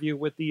for our interview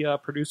with the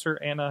producer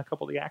and a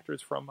couple of the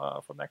actors from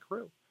that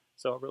crew.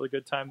 So a really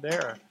good time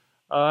there.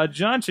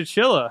 John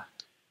Chichilla.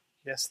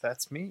 Yes,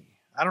 that's me.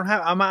 I don't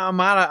have. I'm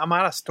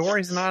out of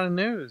stories and out of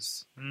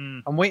news.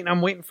 I'm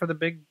waiting for the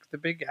big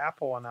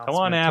Apple announcement.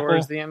 Come on, Apple.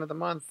 Towards the end of the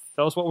month.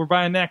 Tell us what we're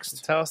buying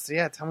next. Tell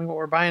me what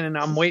we're buying, and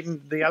I'm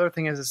waiting. The other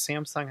thing is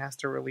Samsung has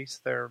to release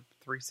their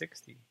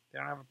 360. They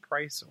don't have a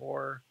price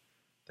or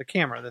the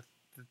camera, the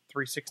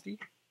 360.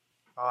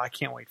 Oh, I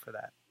can't wait for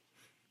that.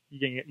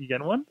 You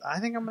getting one?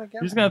 I think I'm gonna get.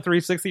 You're just gonna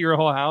 360 your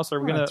whole house,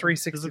 or we're gonna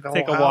 360 the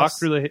take whole a walk house.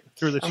 through the I'm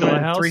Chilla gonna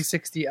house?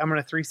 360. I'm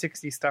gonna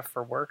 360 stuff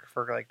for work,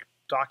 for like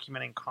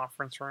documenting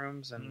conference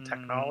rooms and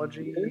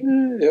technology.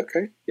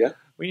 Okay, yeah.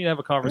 We need to have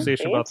a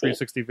conversation about Fancy.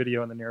 360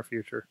 video in the near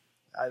future.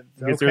 Because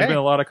Okay. there's been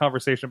a lot of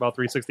conversation about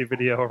 360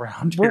 video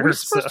around here. Were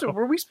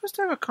we supposed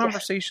to have a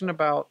conversation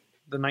about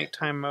the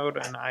nighttime mode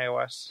in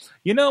iOS?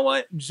 You know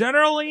what?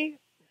 Generally,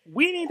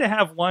 we need to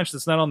have lunch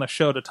that's not on the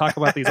show to talk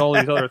about all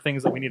these other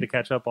things that we need to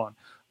catch up on.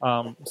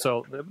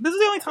 So this is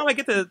the only time I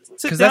get to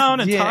sit down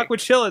and talk with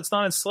Chill. It's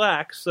not in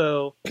Slack,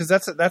 so Because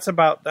that's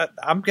about that.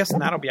 I'm guessing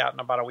that'll be out in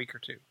about a week or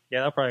two.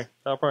 yeah,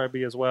 that'll probably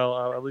be as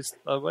well. At least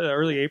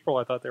early April,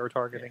 I thought they were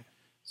targeting.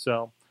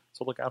 So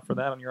look out for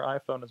that on your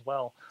iPhone as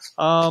well.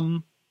 Yeah,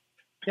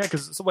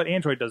 because what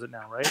Android does it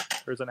now, right?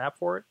 There's an app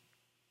for it.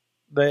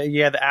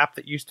 The app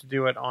that used to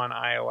do it on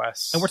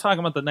iOS. And we're talking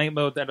about the night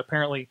mode that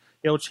apparently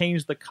it'll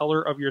change the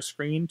color of your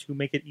screen to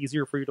make it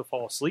easier for you to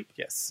fall asleep.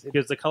 Yes.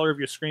 Because the color of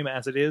your screen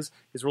as it is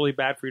really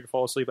bad for you to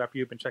fall asleep after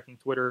you've been checking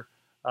Twitter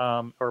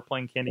or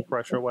playing Candy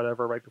Crush or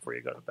whatever right before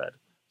you go to bed.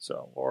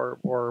 So or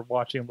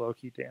watching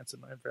Loki dance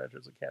in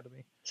Avengers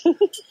Academy.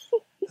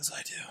 As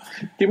I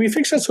do. Did we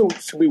fix that so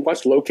we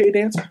watch Loki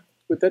dance?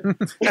 Would that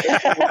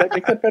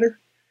make that better?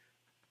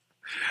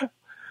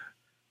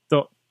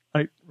 So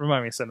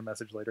remind me to send a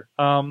message later.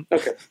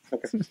 Okay.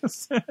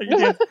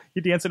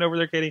 You dancing over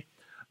there, Katie?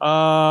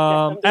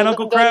 I'm And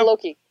Uncle Crab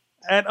Loki.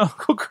 and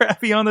Uncle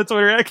Crappy on the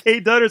Twitter at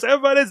KDutters.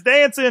 Everybody's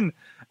dancing.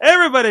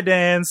 Everybody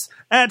dance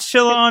at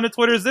Chilla on the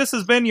Twitters. This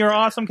has been your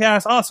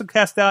AwesomeCast,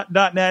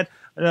 AwesomeCast.net.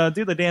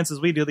 Do the dances,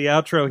 we do the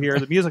outro here.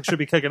 The music should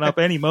be kicking up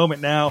any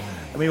moment now,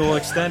 and we will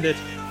extend it.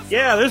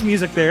 Yeah, there's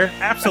music there.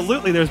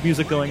 Absolutely, there's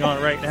music going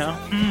on right now.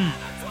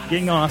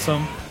 Getting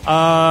awesome.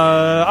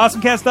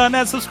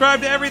 AwesomeCast.net.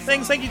 Subscribe to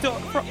everything. Thank you to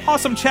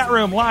Awesome Chat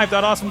Room,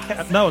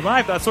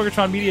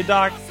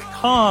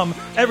 live.awesomecast.com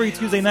every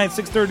Tuesday night,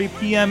 6:30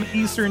 p.m.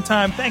 Eastern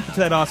Time. Thank you to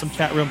that awesome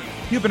chat room.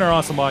 You've been our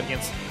awesome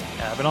audience.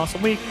 Have an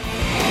awesome week.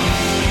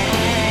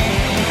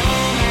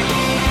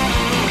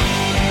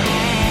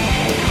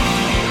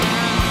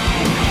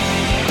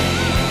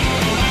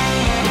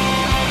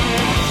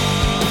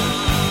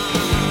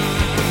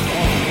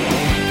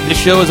 This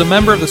show is a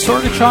member of the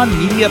Sorgatron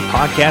Media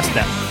Podcast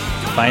Network.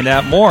 Find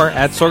out more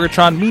at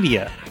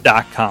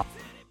sorgatronmedia.com.